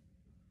something.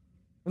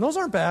 And those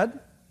aren't bad.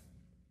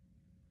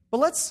 But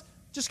let's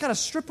just kind of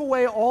strip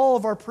away all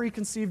of our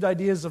preconceived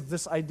ideas of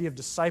this idea of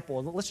disciple.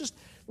 And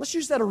let's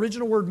use that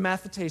original word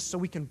mathetes so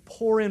we can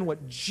pour in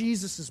what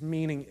Jesus'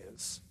 meaning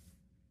is.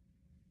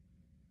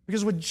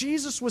 Because what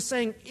Jesus was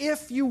saying,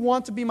 if you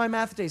want to be my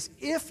mathetes,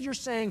 if you're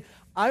saying,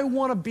 I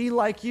want to be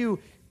like you,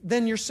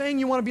 then you're saying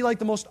you want to be like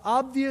the most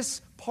obvious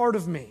part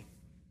of me,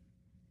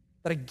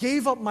 that I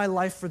gave up my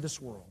life for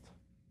this world.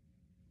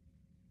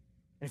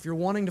 And if you're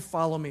wanting to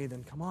follow me,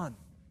 then come on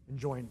and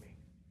join me.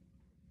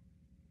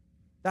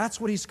 That's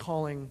what he's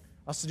calling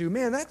us to do.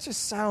 Man, that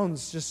just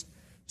sounds just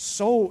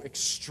so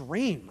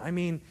extreme.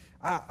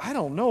 I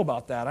don't know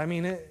about that. I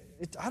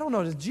don't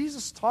know. Does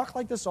Jesus talk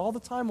like this all the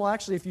time? Well,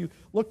 actually, if you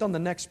looked on the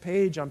next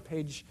page, on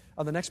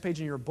the next page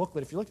in your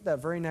booklet, if you looked at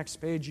that very next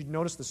page, you'd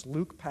notice this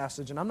Luke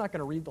passage, and I'm not going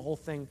to read the whole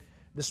thing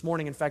this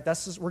morning. In fact,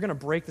 we're going to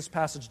break this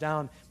passage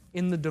down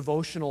in the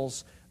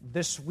devotionals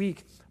this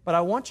week. But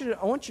I want you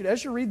to,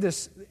 as you read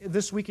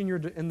this week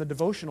in the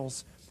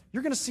devotionals,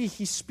 you're going to see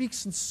he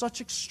speaks in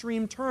such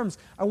extreme terms.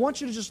 I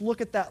want you to just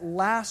look at that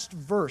last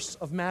verse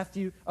of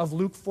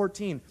Luke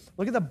 14.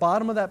 Look at the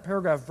bottom of that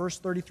paragraph, verse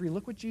 33.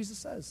 Look what Jesus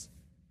says.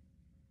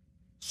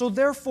 So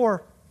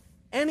therefore,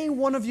 any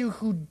one of you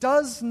who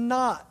does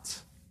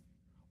not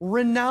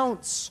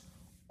renounce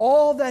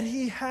all that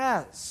he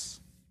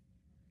has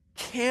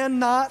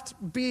cannot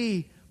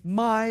be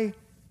my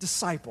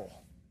disciple.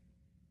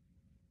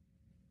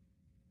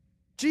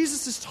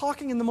 Jesus is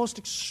talking in the most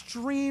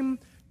extreme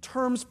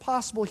terms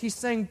possible. He's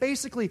saying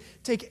basically,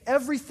 take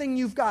everything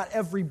you've got,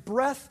 every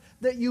breath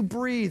that you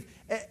breathe,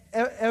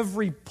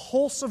 every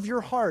pulse of your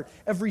heart,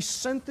 every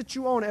cent that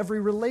you own, every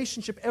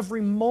relationship,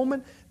 every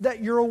moment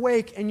that you're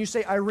awake, and you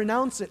say, I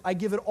renounce it. I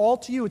give it all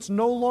to you. It's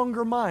no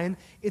longer mine.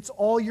 It's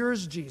all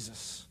yours,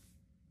 Jesus.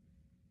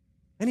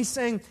 And he's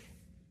saying,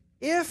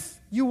 If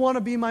you want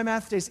to be my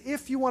mathetes,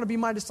 if you want to be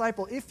my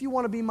disciple, if you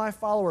want to be my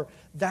follower,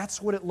 that's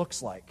what it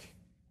looks like.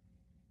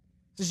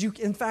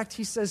 In fact,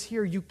 he says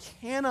here, you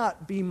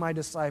cannot be my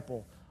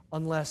disciple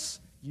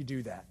unless you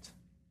do that.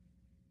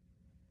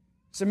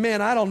 So,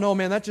 man, I don't know,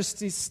 man. That just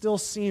still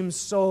seems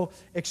so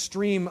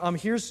extreme.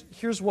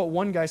 Here's what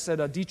one guy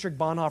said, Dietrich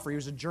Bonhoeffer. He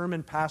was a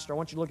German pastor. I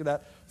want you to look at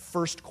that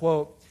first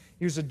quote.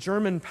 He was a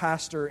German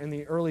pastor in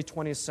the early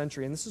 20th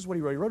century, and this is what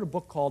he wrote. He wrote a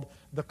book called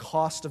The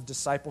Cost of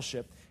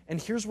Discipleship.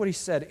 And here's what he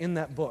said in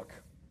that book.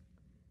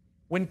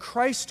 When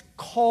Christ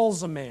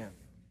calls a man,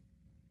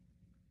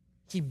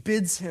 he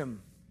bids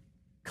him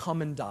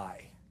come and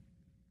die.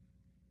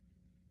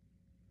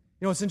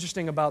 You know what's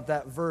interesting about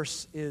that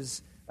verse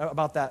is,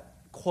 about that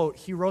quote,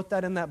 he wrote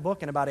that in that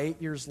book, and about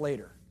 8 years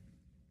later,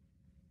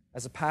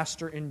 as a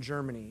pastor in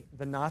Germany,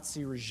 the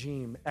Nazi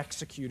regime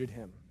executed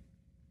him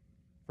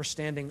for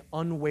standing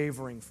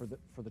unwavering for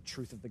the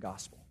truth of the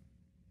gospel.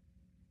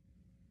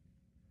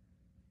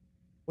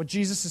 What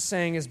Jesus is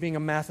saying is being a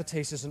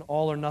mathetes is an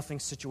all-or-nothing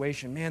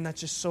situation. Man,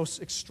 that's just so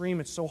extreme,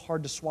 it's so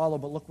hard to swallow,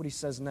 but look what he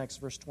says next,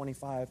 verse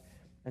 25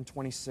 and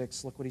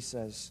 26. Look what he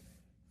says.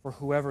 For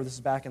whoever, this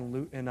is back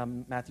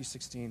in Matthew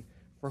 16,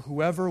 for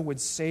whoever would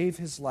save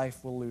his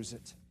life will lose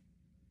it,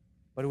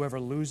 but whoever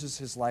loses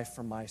his life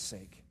for my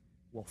sake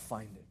will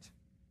find it.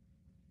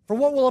 For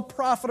what will it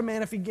profit a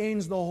man if he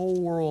gains the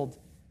whole world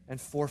and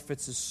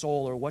forfeits his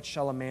soul? Or what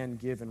shall a man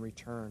give in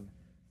return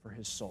for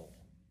his soul?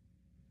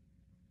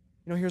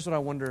 You know, here's what I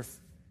wonder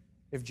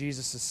if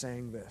Jesus is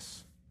saying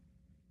this.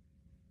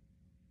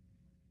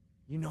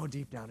 You know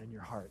deep down in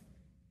your heart,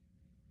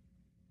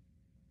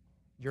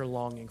 you're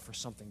longing for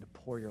something to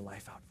pour your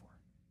life out for.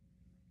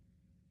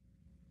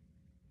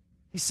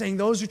 He's saying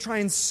those who try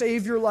and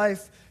save your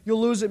life,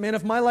 you'll lose it. Man,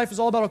 if my life is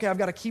all about, okay, I've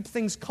got to keep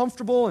things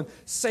comfortable and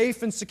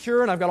safe and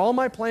secure, and I've got all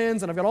my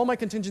plans, and I've got all my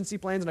contingency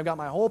plans, and I've got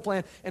my whole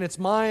plan, and it's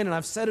mine, and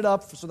I've set it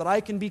up so that I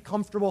can be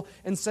comfortable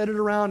and set it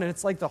around, and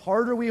it's like the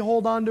harder we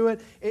hold on to it,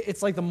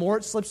 it's like the more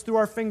it slips through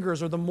our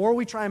fingers, or the more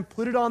we try and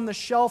put it on the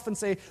shelf and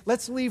say,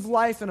 let's leave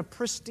life in a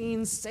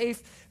pristine,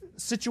 safe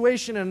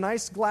situation in a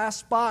nice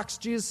glass box.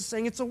 Jesus is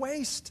saying it's a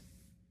waste.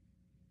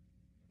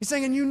 He's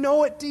saying, and you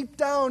know it deep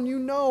down, you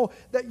know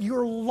that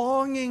you're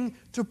longing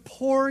to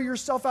pour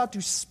yourself out,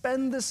 to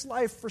spend this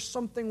life for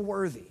something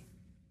worthy.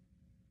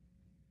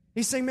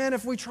 He's saying, man,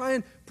 if we try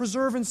and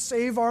preserve and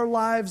save our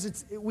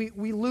lives,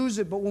 we lose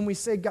it. But when we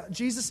say, God,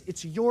 Jesus,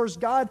 it's yours,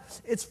 God,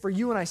 it's for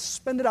you, and I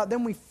spend it out,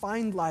 then we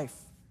find life.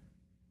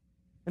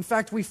 In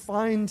fact, we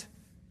find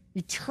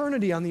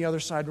eternity on the other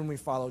side when we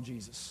follow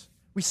Jesus.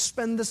 We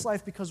spend this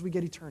life because we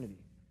get eternity.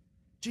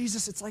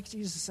 Jesus, it's like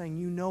Jesus is saying,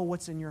 you know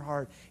what's in your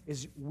heart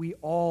is we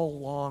all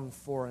long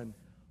for an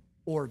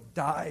or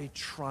die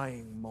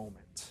trying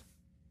moment.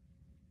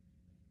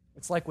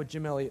 It's like what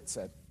Jim Elliot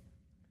said.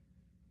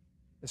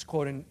 This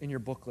quote in your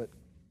booklet.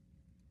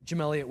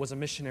 Jim Elliot was a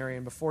missionary,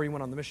 and before he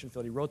went on the mission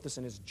field, he wrote this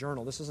in his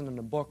journal. This isn't in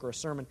a book or a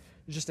sermon.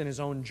 It's just in his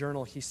own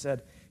journal. He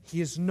said,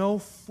 he is no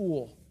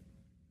fool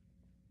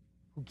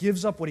who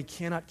gives up what he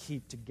cannot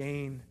keep to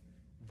gain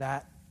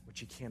that which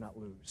he cannot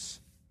lose.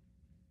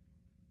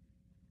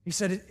 He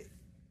said,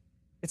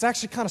 it's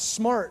actually kind of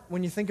smart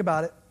when you think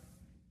about it.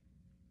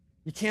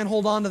 You can't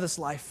hold on to this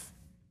life.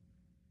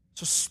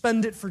 So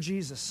spend it for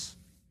Jesus.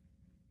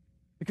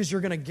 Because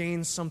you're going to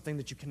gain something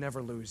that you can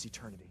never lose,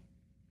 eternity.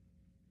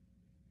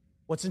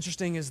 What's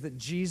interesting is that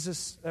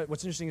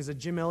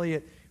Jim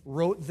Elliot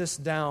wrote this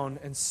down,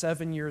 and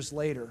 7 years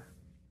later,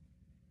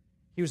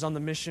 he was on the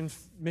mission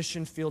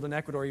field in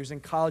Ecuador. He was in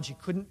college. He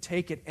couldn't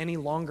take it any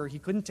longer. He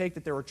couldn't take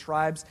that there were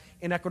tribes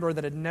in Ecuador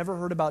that had never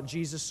heard about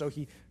Jesus, so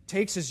he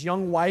takes his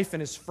young wife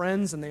and his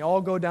friends, and they all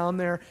go down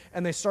there,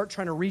 and they start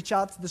trying to reach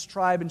out to this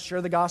tribe and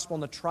share the gospel,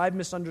 and the tribe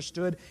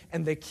misunderstood,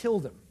 and they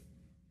killed him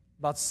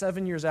about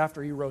 7 years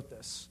after he wrote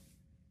this,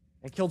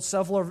 and killed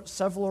several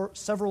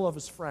of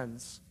his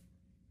friends.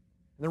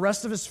 And the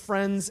rest of his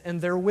friends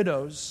and their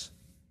widows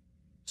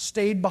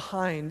stayed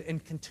behind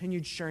and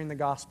continued sharing the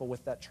gospel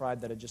with that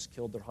tribe that had just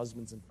killed their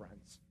husbands and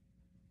friends.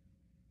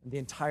 And the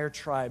entire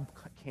tribe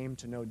came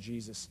to know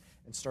Jesus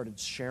and started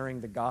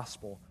sharing the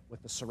gospel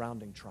with the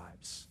surrounding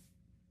tribes.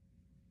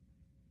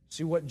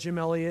 See what Jim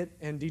Elliot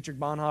and Dietrich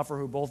Bonhoeffer,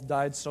 who both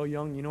died so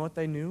young, you know what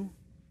they knew?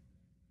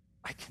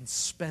 I can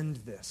spend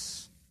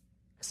this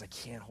because I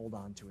can't hold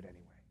on to it anyway.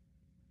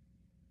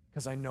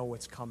 Because I know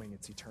what's coming,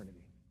 it's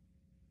eternity.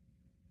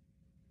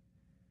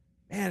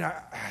 Man,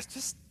 I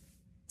just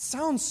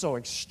sounds so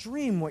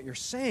extreme what you're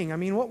saying. I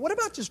mean, what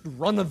about just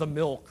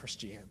run-of-the-mill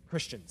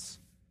Christians?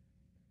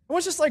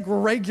 What's just like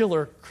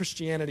regular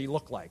Christianity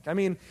look like? I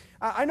mean,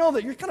 I know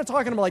that you're kind of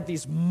talking about like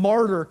these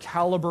martyr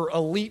caliber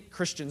elite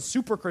Christians,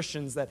 super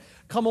Christians that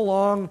come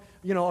along,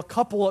 you know, a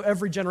couple of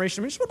every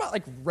generation. I mean, just what about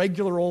like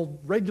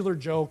regular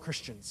Joe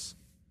Christians?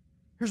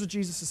 Here's what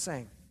Jesus is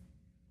saying.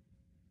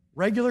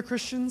 Regular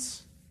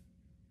Christians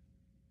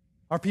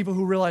are people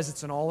who realize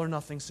it's an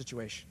all-or-nothing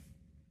situation.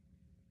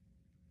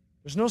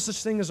 There's no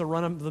such thing as a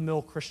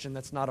run-of-the-mill Christian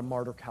that's not a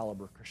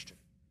martyr-caliber Christian.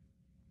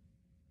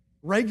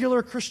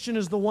 Regular Christian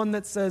is the one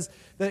that says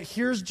that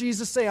here's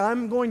Jesus say,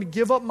 I'm going to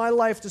give up my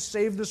life to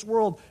save this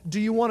world. Do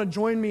you want to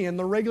join me? And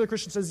the regular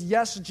Christian says,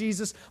 yes,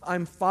 Jesus,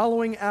 I'm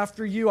following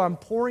after you. I'm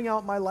pouring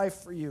out my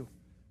life for you.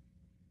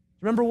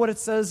 Remember what it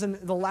says in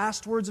the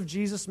last words of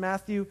Jesus,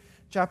 Matthew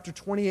chapter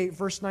 28,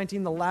 verse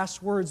 19, the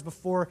last words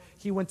before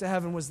he went to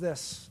heaven was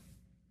this.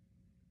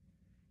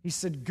 He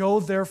said, go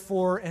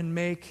therefore and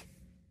make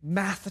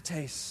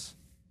mathetes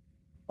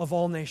of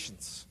all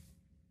nations.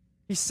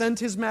 He sent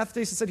his mathetes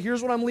and said,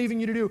 here's what I'm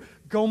leaving you to do.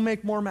 Go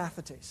make more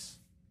mathetes.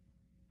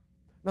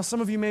 Now,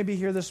 some of you may be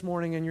here this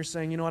morning and you're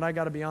saying, you know what, I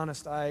got to be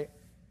honest. I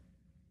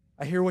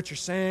hear what you're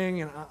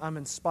saying and I'm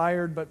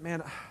inspired, but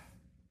man,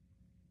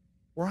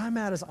 where I'm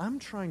at is I'm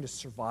trying to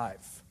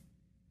survive.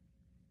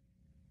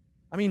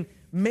 I mean,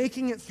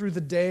 making it through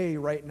the day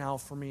right now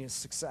for me is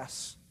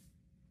success.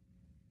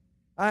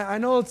 I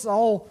know it's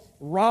all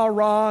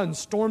rah-rah and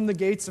storm the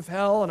gates of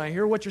hell, and I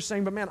hear what you're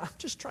saying, but man, I'm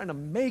just trying to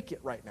make it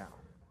right now.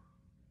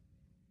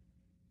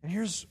 And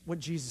here's what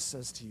Jesus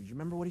says to you. Do you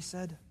remember what he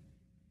said?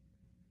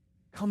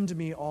 Come to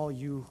me, all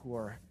you who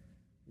are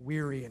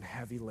weary and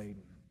heavy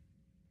laden,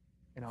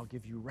 and I'll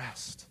give you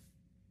rest.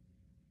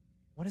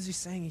 What is he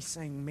saying? He's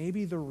saying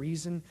maybe the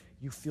reason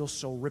you feel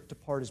so ripped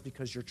apart is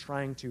because you're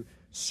trying to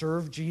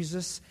serve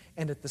Jesus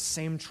and at the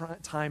same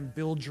time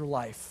build your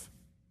life.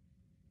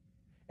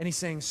 And he's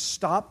saying,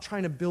 stop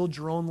trying to build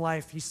your own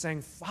life. He's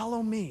saying,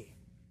 follow me,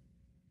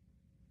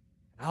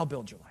 and I'll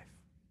build your life.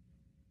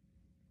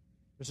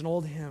 There's an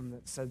old hymn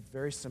that said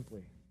very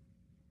simply,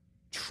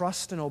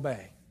 trust and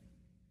obey,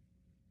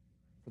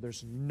 for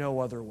there's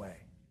no other way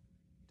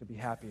to be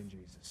happy in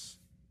Jesus.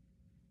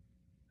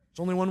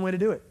 There's only one way to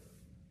do it.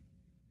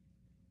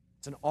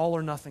 It's an all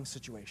or nothing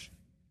situation.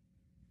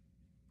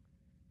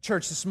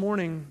 Church, this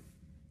morning,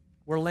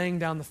 we're laying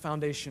down the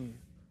foundation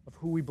of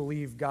who we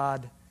believe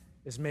God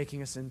is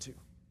making us into.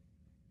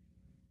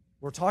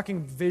 We're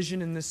talking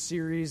vision in this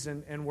series,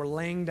 and we're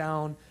laying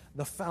down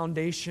the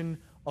foundation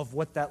of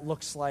what that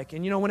looks like.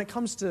 And you know, when it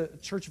comes to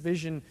church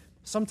vision,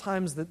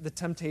 sometimes the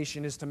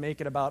temptation is to make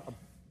it about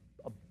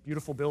a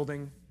beautiful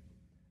building.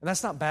 And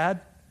that's not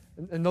bad.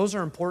 And those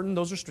are important.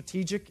 Those are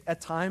strategic at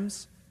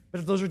times.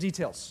 But those are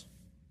details.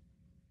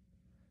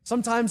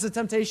 Sometimes the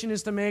temptation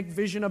is to make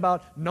vision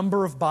about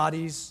number of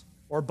bodies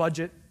or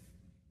budget.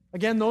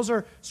 Again, those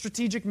are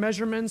strategic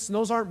measurements, and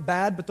those aren't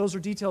bad, but those are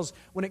details.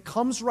 When it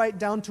comes right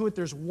down to it,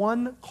 there's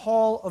one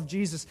call of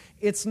Jesus.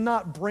 It's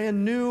not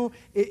brand new.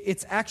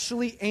 It's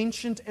actually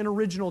ancient and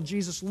original.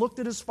 Jesus looked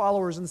at his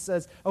followers and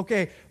says,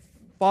 okay,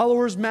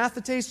 followers,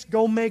 mathetes,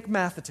 go make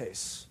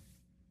mathetes.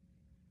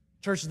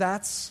 Church,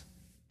 that's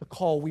the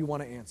call we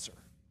want to answer.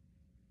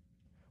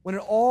 When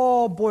it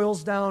all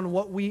boils down,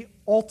 what we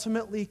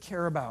ultimately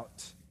care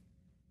about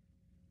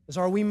is,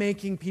 are we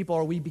making people,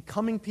 are we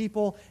becoming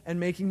people and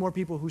making more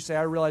people who say,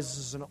 I realize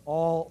this is an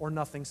all or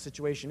nothing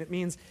situation. It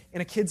means in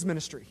a kids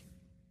ministry.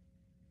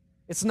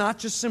 It's not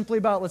just simply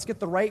about let's get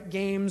the right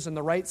games and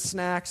the right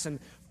snacks and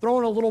throw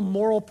in a little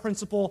moral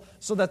principle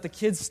so that the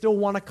kids still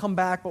want to come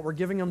back, but we're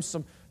giving them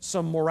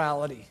some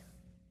morality.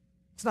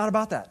 It's not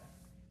about that.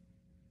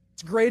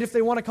 It's great if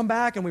they want to come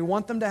back and we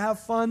want them to have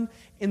fun.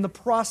 In the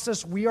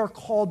process, we are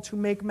called to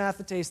make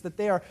mathetes that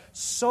they are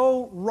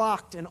so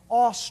rocked and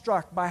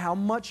awestruck by how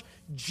much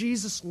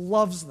Jesus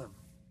loves them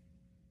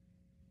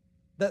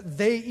that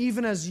they,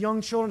 even as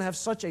young children, have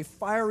such a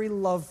fiery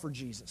love for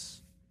Jesus.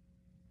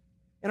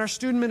 In our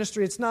student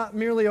ministry, it's not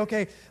merely,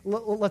 okay,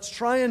 let's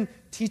try and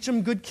teach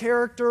them good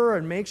character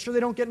and make sure they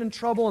don't get in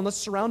trouble, and let's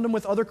surround them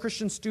with other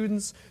Christian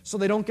students so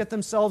they don't get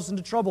themselves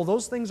into trouble.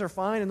 Those things are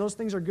fine and those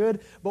things are good,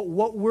 but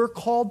what we're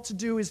called to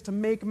do is to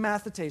make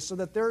mathetes so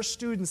that there are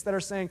students that are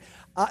saying,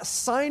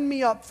 sign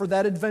me up for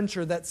that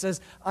adventure that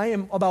says, I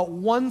am about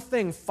one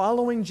thing,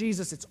 following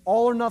Jesus. It's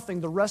all or nothing.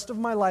 The rest of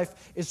my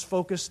life is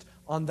focused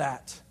on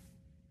that.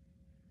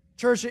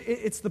 Church,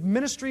 it's the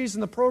ministries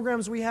and the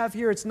programs we have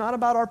here. It's not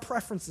about our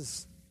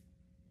preferences.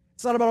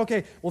 It's not about,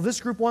 okay, well, this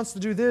group wants to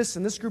do this,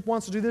 and this group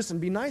wants to do this, and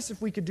it'd be nice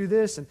if we could do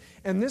this,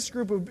 and this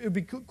group, it would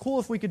be cool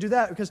if we could do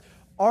that, because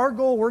our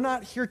goal, we're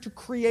not here to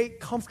create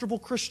comfortable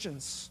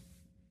Christians.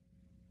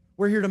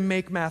 We're here to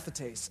make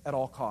mathetes at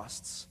all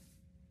costs.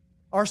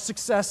 Our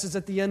success is,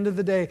 at the end of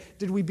the day,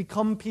 did we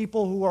become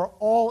people who are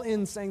all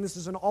in, saying this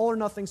is an all or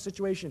nothing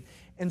situation,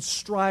 and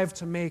strive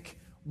to make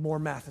more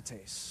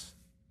mathetes?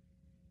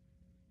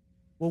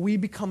 Will we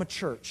become a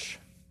church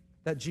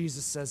that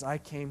Jesus says, I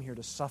came here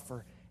to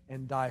suffer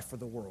and die for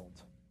the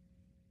world?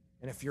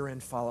 And if you're in,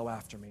 follow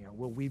after me. Or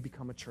will we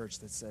become a church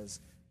that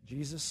says,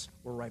 Jesus,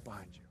 we're right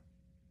behind you?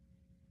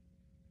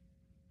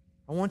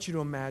 I want you to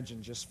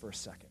imagine just for a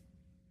second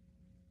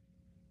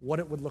what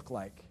it would look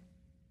like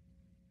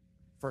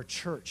for a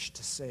church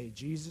to say,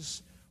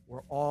 Jesus,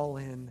 we're all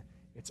in.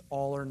 It's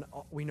all or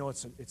we know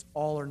it's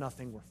all or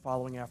nothing. We're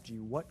following after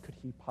you. What could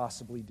he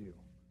possibly do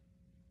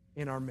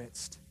in our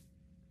midst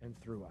and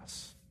through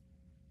us?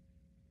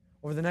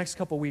 Over the next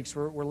couple weeks,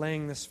 we're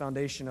laying this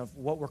foundation of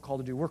what we're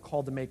called to do. We're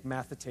called to make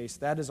mathetes.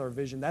 That is our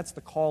vision. That's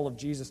the call of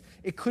Jesus.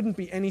 It couldn't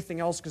be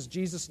anything else because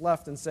Jesus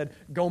left and said,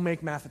 go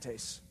make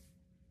mathetes.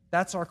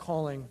 That's our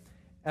calling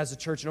as a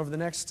church. And over the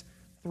next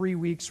 3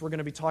 weeks, we're going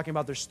to be talking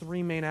about there's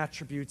 3 main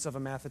attributes of a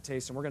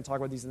mathetes, and we're going to talk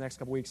about these in the next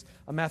couple weeks.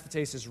 A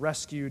mathetes is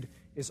rescued,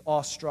 is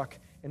awestruck,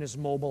 and is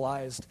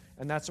mobilized.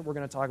 And that's what we're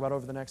going to talk about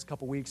over the next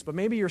couple weeks. But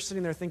maybe you're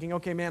sitting there thinking,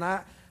 okay,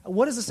 man,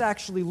 what does this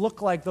actually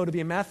look like, though, to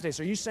be a mathetes?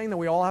 Are you saying that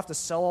we all have to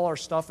sell all our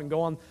stuff and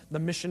go on the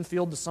mission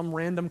field to some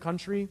random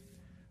country?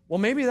 Well,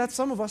 maybe that's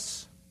some of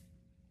us.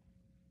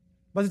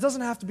 But it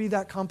doesn't have to be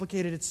that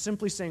complicated. It's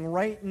simply saying,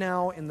 right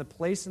now, in the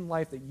place in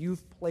life that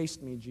you've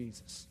placed me,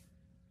 Jesus,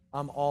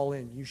 I'm all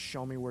in. You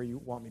show me where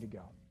you want me to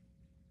go.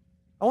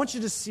 I want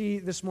you to see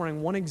this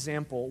morning one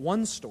example,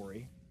 one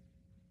story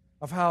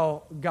of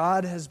how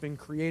God has been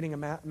creating a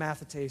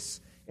mathetes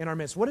in our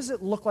midst. What does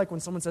it look like when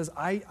someone says,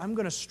 I'm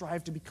going to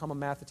strive to become a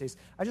mathetes?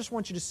 I just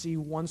want you to see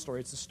one story.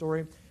 It's the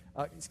story,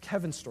 it's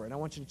Kevin's story, and I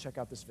want you to check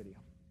out this video.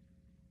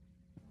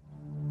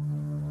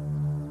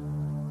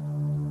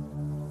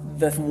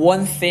 The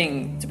one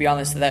thing, to be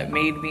honest, that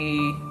made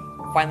me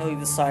finally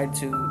decide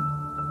to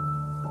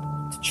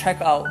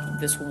check out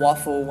this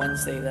Waffle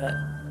Wednesday that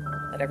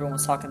everyone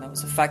was talking about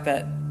was the fact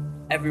that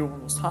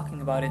everyone was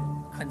talking about it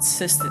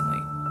consistently.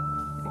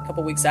 A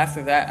couple weeks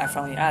after that, I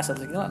finally asked. I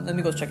was like, you know what, let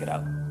me go check it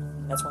out.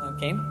 And that's when I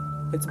came,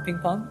 played some ping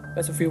pong,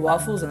 got some free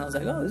waffles, and I was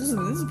like, oh, this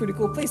is a pretty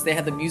cool place. They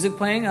had the music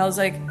playing. I was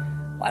like,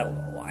 why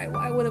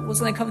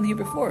wasn't I coming here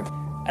before?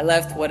 I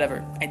left,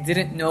 whatever. I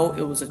didn't know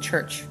it was a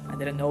church. I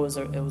didn't know it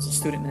was a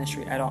student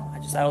ministry at all. I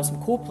just thought it was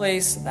some cool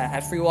place that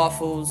had free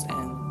waffles,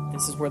 and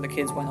this is where the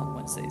kids went on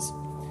Wednesdays.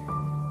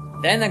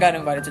 Then I got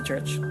invited to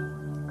church,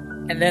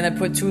 and then I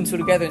put 2 and 2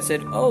 together and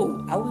said,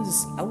 "Oh, I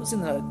was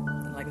in a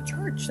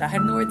church. I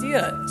had no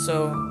idea."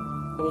 So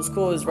what was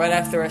cool is right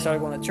after I started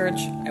going to church,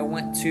 I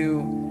went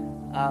to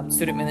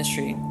student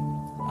ministry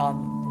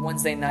on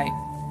Wednesday night.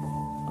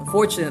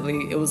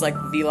 Unfortunately, it was like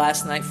the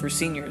last night for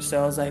seniors,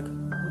 so I was like,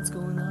 "What's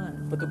going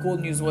on?" But the cool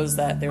news was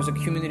that there was a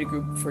community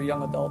group for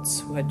young adults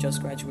who had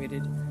just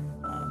graduated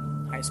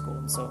high school,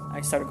 and so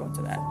I started going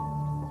to that.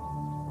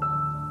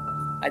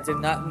 I did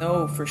not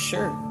know for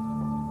sure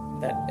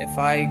that if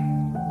I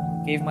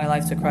gave my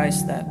life to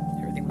Christ that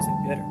everything was going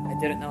to be better. I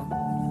didn't know.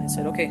 And I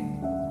said, okay,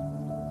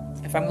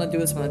 if I'm going to do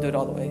this, I'm going to do it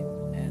all the way.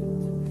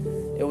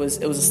 And it was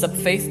a step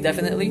of faith,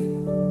 definitely.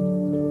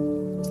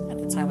 At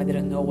the time, I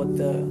didn't know what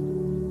the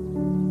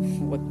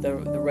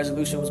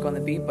resolution was going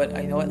to be, but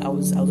I know it. I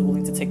was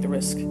willing to take the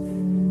risk.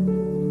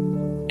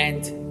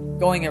 And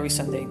going every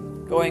Sunday,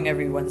 going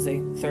every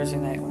Wednesday, Thursday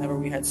night, whenever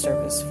we had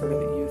service for the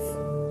youth,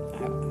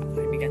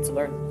 I began to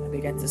learn. I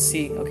began to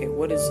see, okay,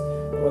 what does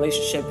a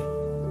relationship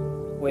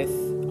with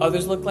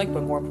others look like,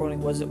 but more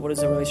importantly, what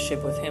does a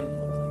relationship with Him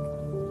look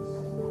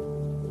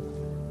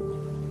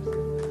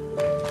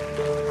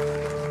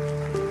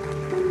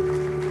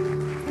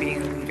like?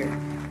 Being a leader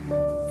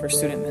for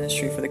student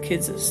ministry, for the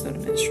kids of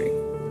student ministry,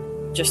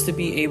 just to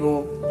be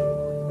able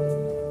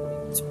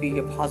to be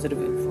a positive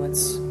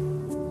influence,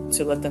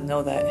 to let them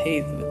know that,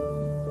 hey,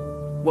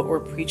 what we're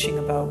preaching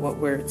about, what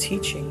we're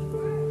teaching,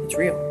 it's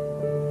real.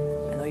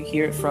 I know you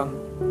hear it from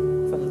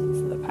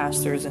the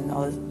pastors and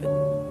all this,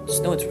 but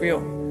just know it's real.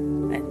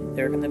 And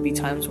there are going to be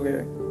times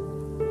where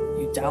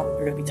you doubt.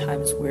 There are going to be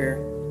times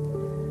where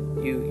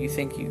you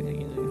think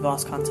you've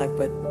lost contact.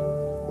 But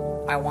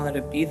I wanted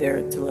to be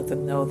there to let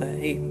them know that,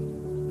 hey,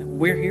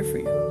 we're here for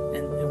you,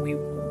 and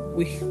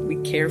we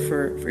care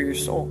for your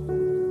soul.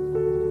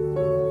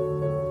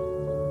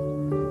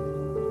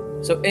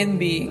 So in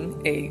being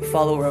a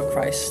follower of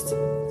Christ,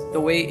 the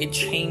way it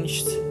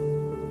changed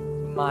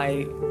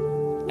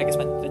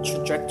the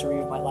trajectory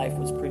of my life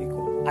was pretty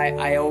cool.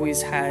 I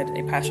always had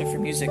a passion for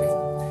music.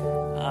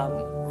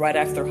 Right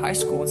after high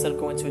school, instead of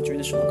going to a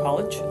traditional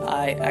college,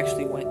 I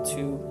actually went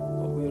to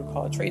what we would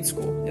call a trade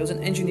school. It was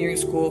an engineering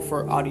school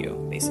for audio,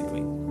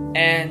 basically.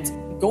 And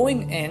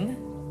going in,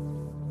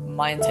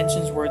 my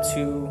intentions were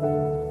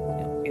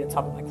to be the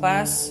top of my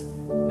class,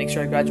 make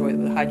sure I graduated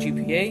with a high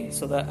GPA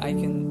so that I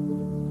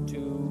can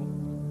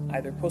do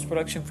either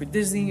post-production for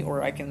Disney,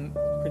 or I can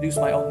produce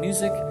my own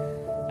music.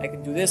 I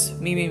can do this,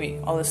 me,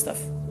 all this stuff.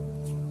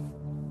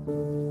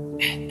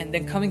 And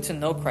then coming to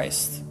know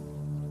Christ,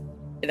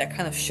 that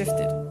kind of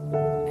shifted.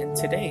 And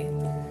today,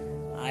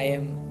 I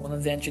am one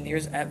of the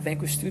engineers at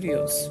Vanquish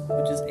Studios,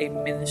 which is a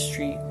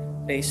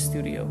ministry-based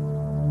studio.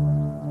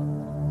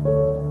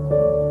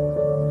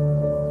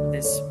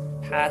 This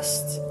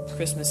past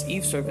Christmas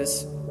Eve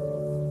service,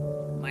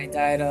 my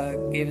dad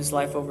gave his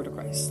life over to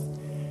Christ.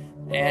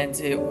 And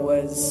it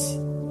was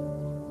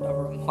a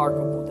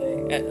remarkable day.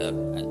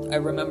 I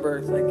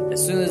remember,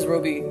 as soon as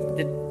Roby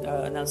did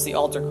announce the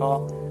altar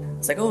call,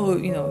 it's like, oh,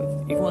 if you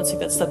want to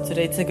take that step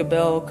today, take a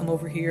bell, come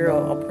over here,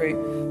 I'll pray.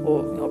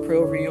 I'll pray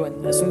over you,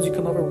 and as soon as you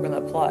come over, we're going to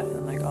applaud. And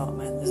I'm like, oh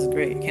man, this is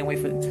great. I can't wait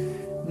for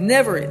it.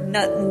 Never,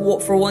 not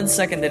for 1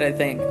 second did I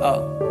think,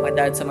 oh, my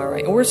dad's to my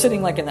right. And we're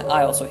sitting in the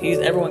aisle, so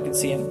everyone can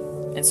see him.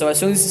 And so as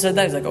soon as he said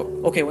that, he's like, oh,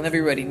 okay, whenever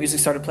you're ready. Music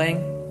started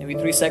playing. Maybe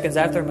 3 seconds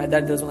after, my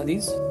dad does one of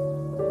these.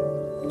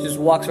 He just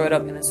walks right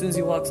up, and as soon as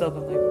he walks up,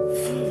 I'm like,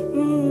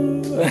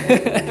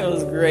 it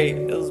was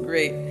great.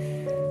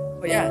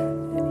 But yeah,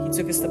 he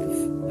took a step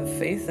of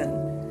faith,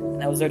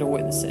 and I was there to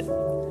witness it.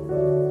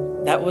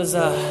 that was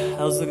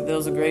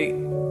a great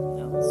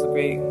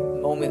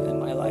moment in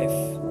my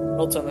life.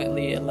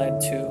 Ultimately, it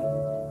led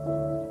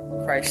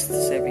to Christ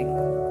saving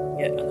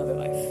yet another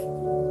life.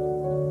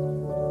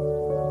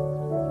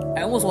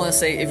 I almost want to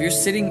say, if you're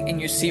sitting in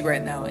your seat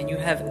right now and you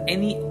have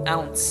any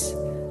ounce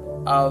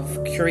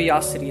of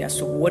curiosity as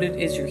to what it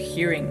is you're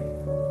hearing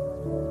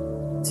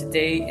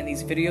today in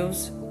these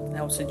videos,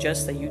 I would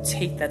suggest that you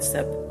take that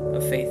step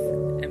of faith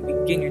and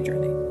begin your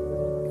journey,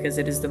 because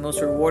it is the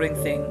most rewarding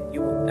thing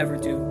you will ever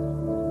do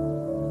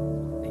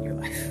in your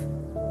life.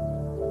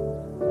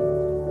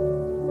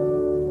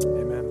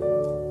 Amen.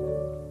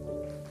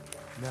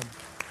 Amen.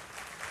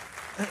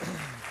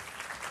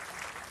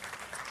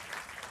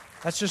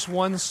 That's just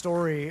one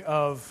story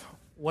of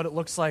what it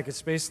looks like.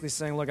 It's basically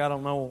saying, look, I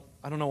don't know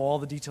all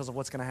the details of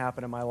what's going to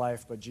happen in my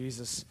life, but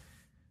Jesus,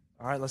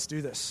 all right, let's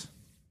do this.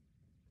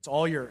 It's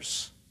all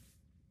yours.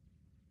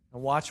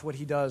 And watch what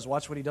he does.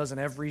 Watch what he does in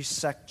every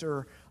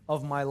sector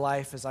of my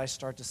life as I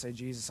start to say,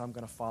 Jesus, I'm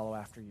going to follow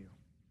after you.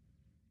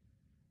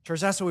 Church,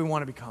 that's what we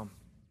want to become.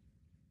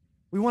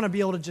 We want to be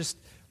able to just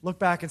look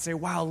back and say,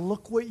 wow,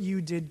 look what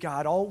you did,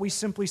 God. All we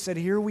simply said,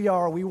 here we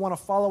are. We want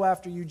to follow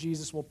after you,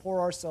 Jesus. We'll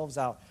pour ourselves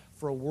out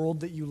for a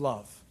world that you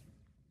love.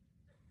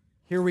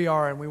 Here we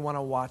are, and we want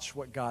to watch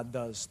what God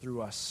does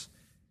through us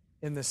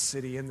in this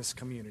city, in this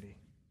community.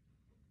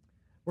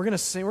 We're going to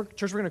sing,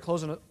 church, we're going to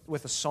close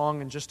with a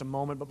song in just a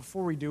moment, but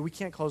before we do, we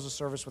can't close the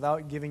service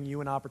without giving you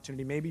an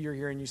opportunity. Maybe you're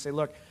here and you say,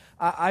 look,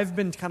 I've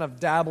been kind of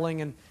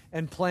dabbling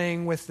and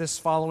playing with this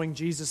following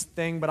Jesus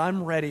thing, but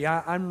I'm ready.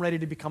 I'm ready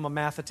to become a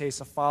mathetes,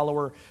 a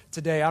follower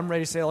today. I'm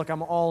ready to say, look,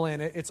 I'm all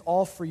in. It's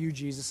all for you,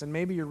 Jesus, and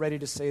maybe you're ready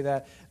to say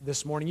that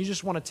this morning. You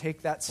just want to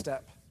take that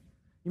step.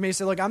 You may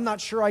say, look, I'm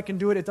not sure I can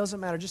do it. It doesn't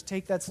matter. Just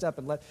take that step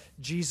and let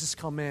Jesus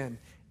come in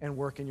and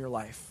work in your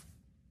life.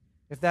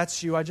 If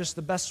that's you,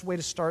 the best way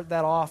to start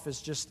that off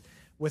is just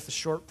with a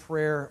short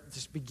prayer.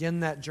 Just begin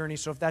that journey.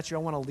 So if that's you,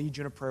 I want to lead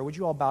you in a prayer. Would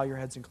you all bow your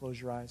heads and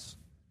close your eyes?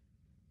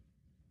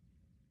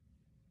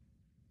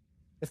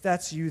 If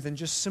that's you, then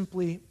just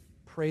simply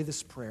pray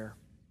this prayer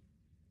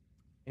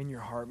in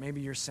your heart.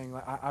 Maybe you're saying,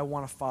 I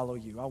want to follow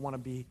you. I want to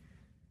be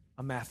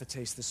a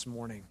mathetes this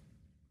morning.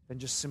 Then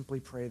just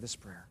simply pray this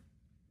prayer.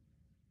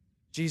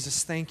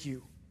 Jesus, thank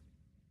you.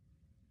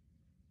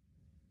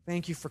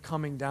 Thank you for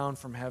coming down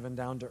from heaven,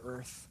 down to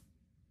earth.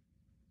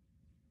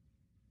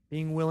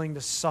 Being willing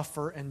to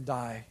suffer and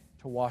die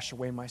to wash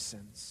away my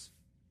sins.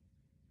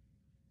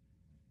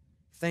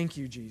 Thank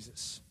you,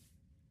 Jesus,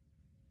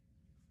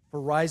 for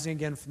rising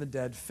again from the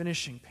dead,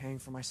 finishing paying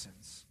for my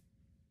sins.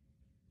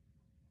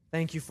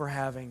 Thank you for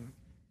having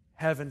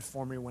heaven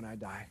for me when I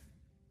die.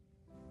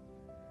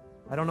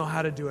 I don't know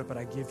how to do it, but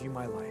I give you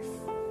my life.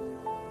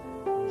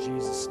 In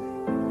Jesus' name.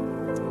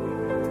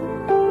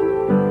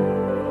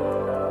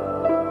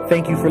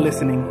 Thank you for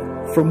listening.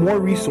 For more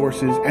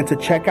resources and to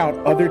check out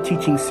other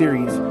teaching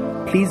series,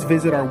 please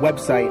visit our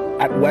website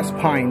at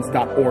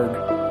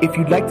westpines.org. If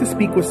you'd like to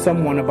speak with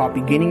someone about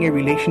beginning a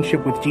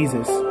relationship with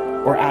Jesus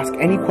or ask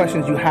any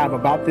questions you have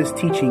about this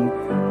teaching,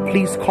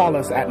 please call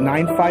us at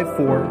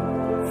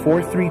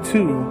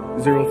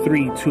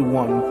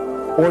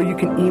 954-432-0321, or you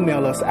can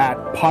email us at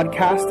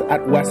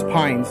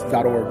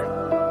podcast@westpines.org.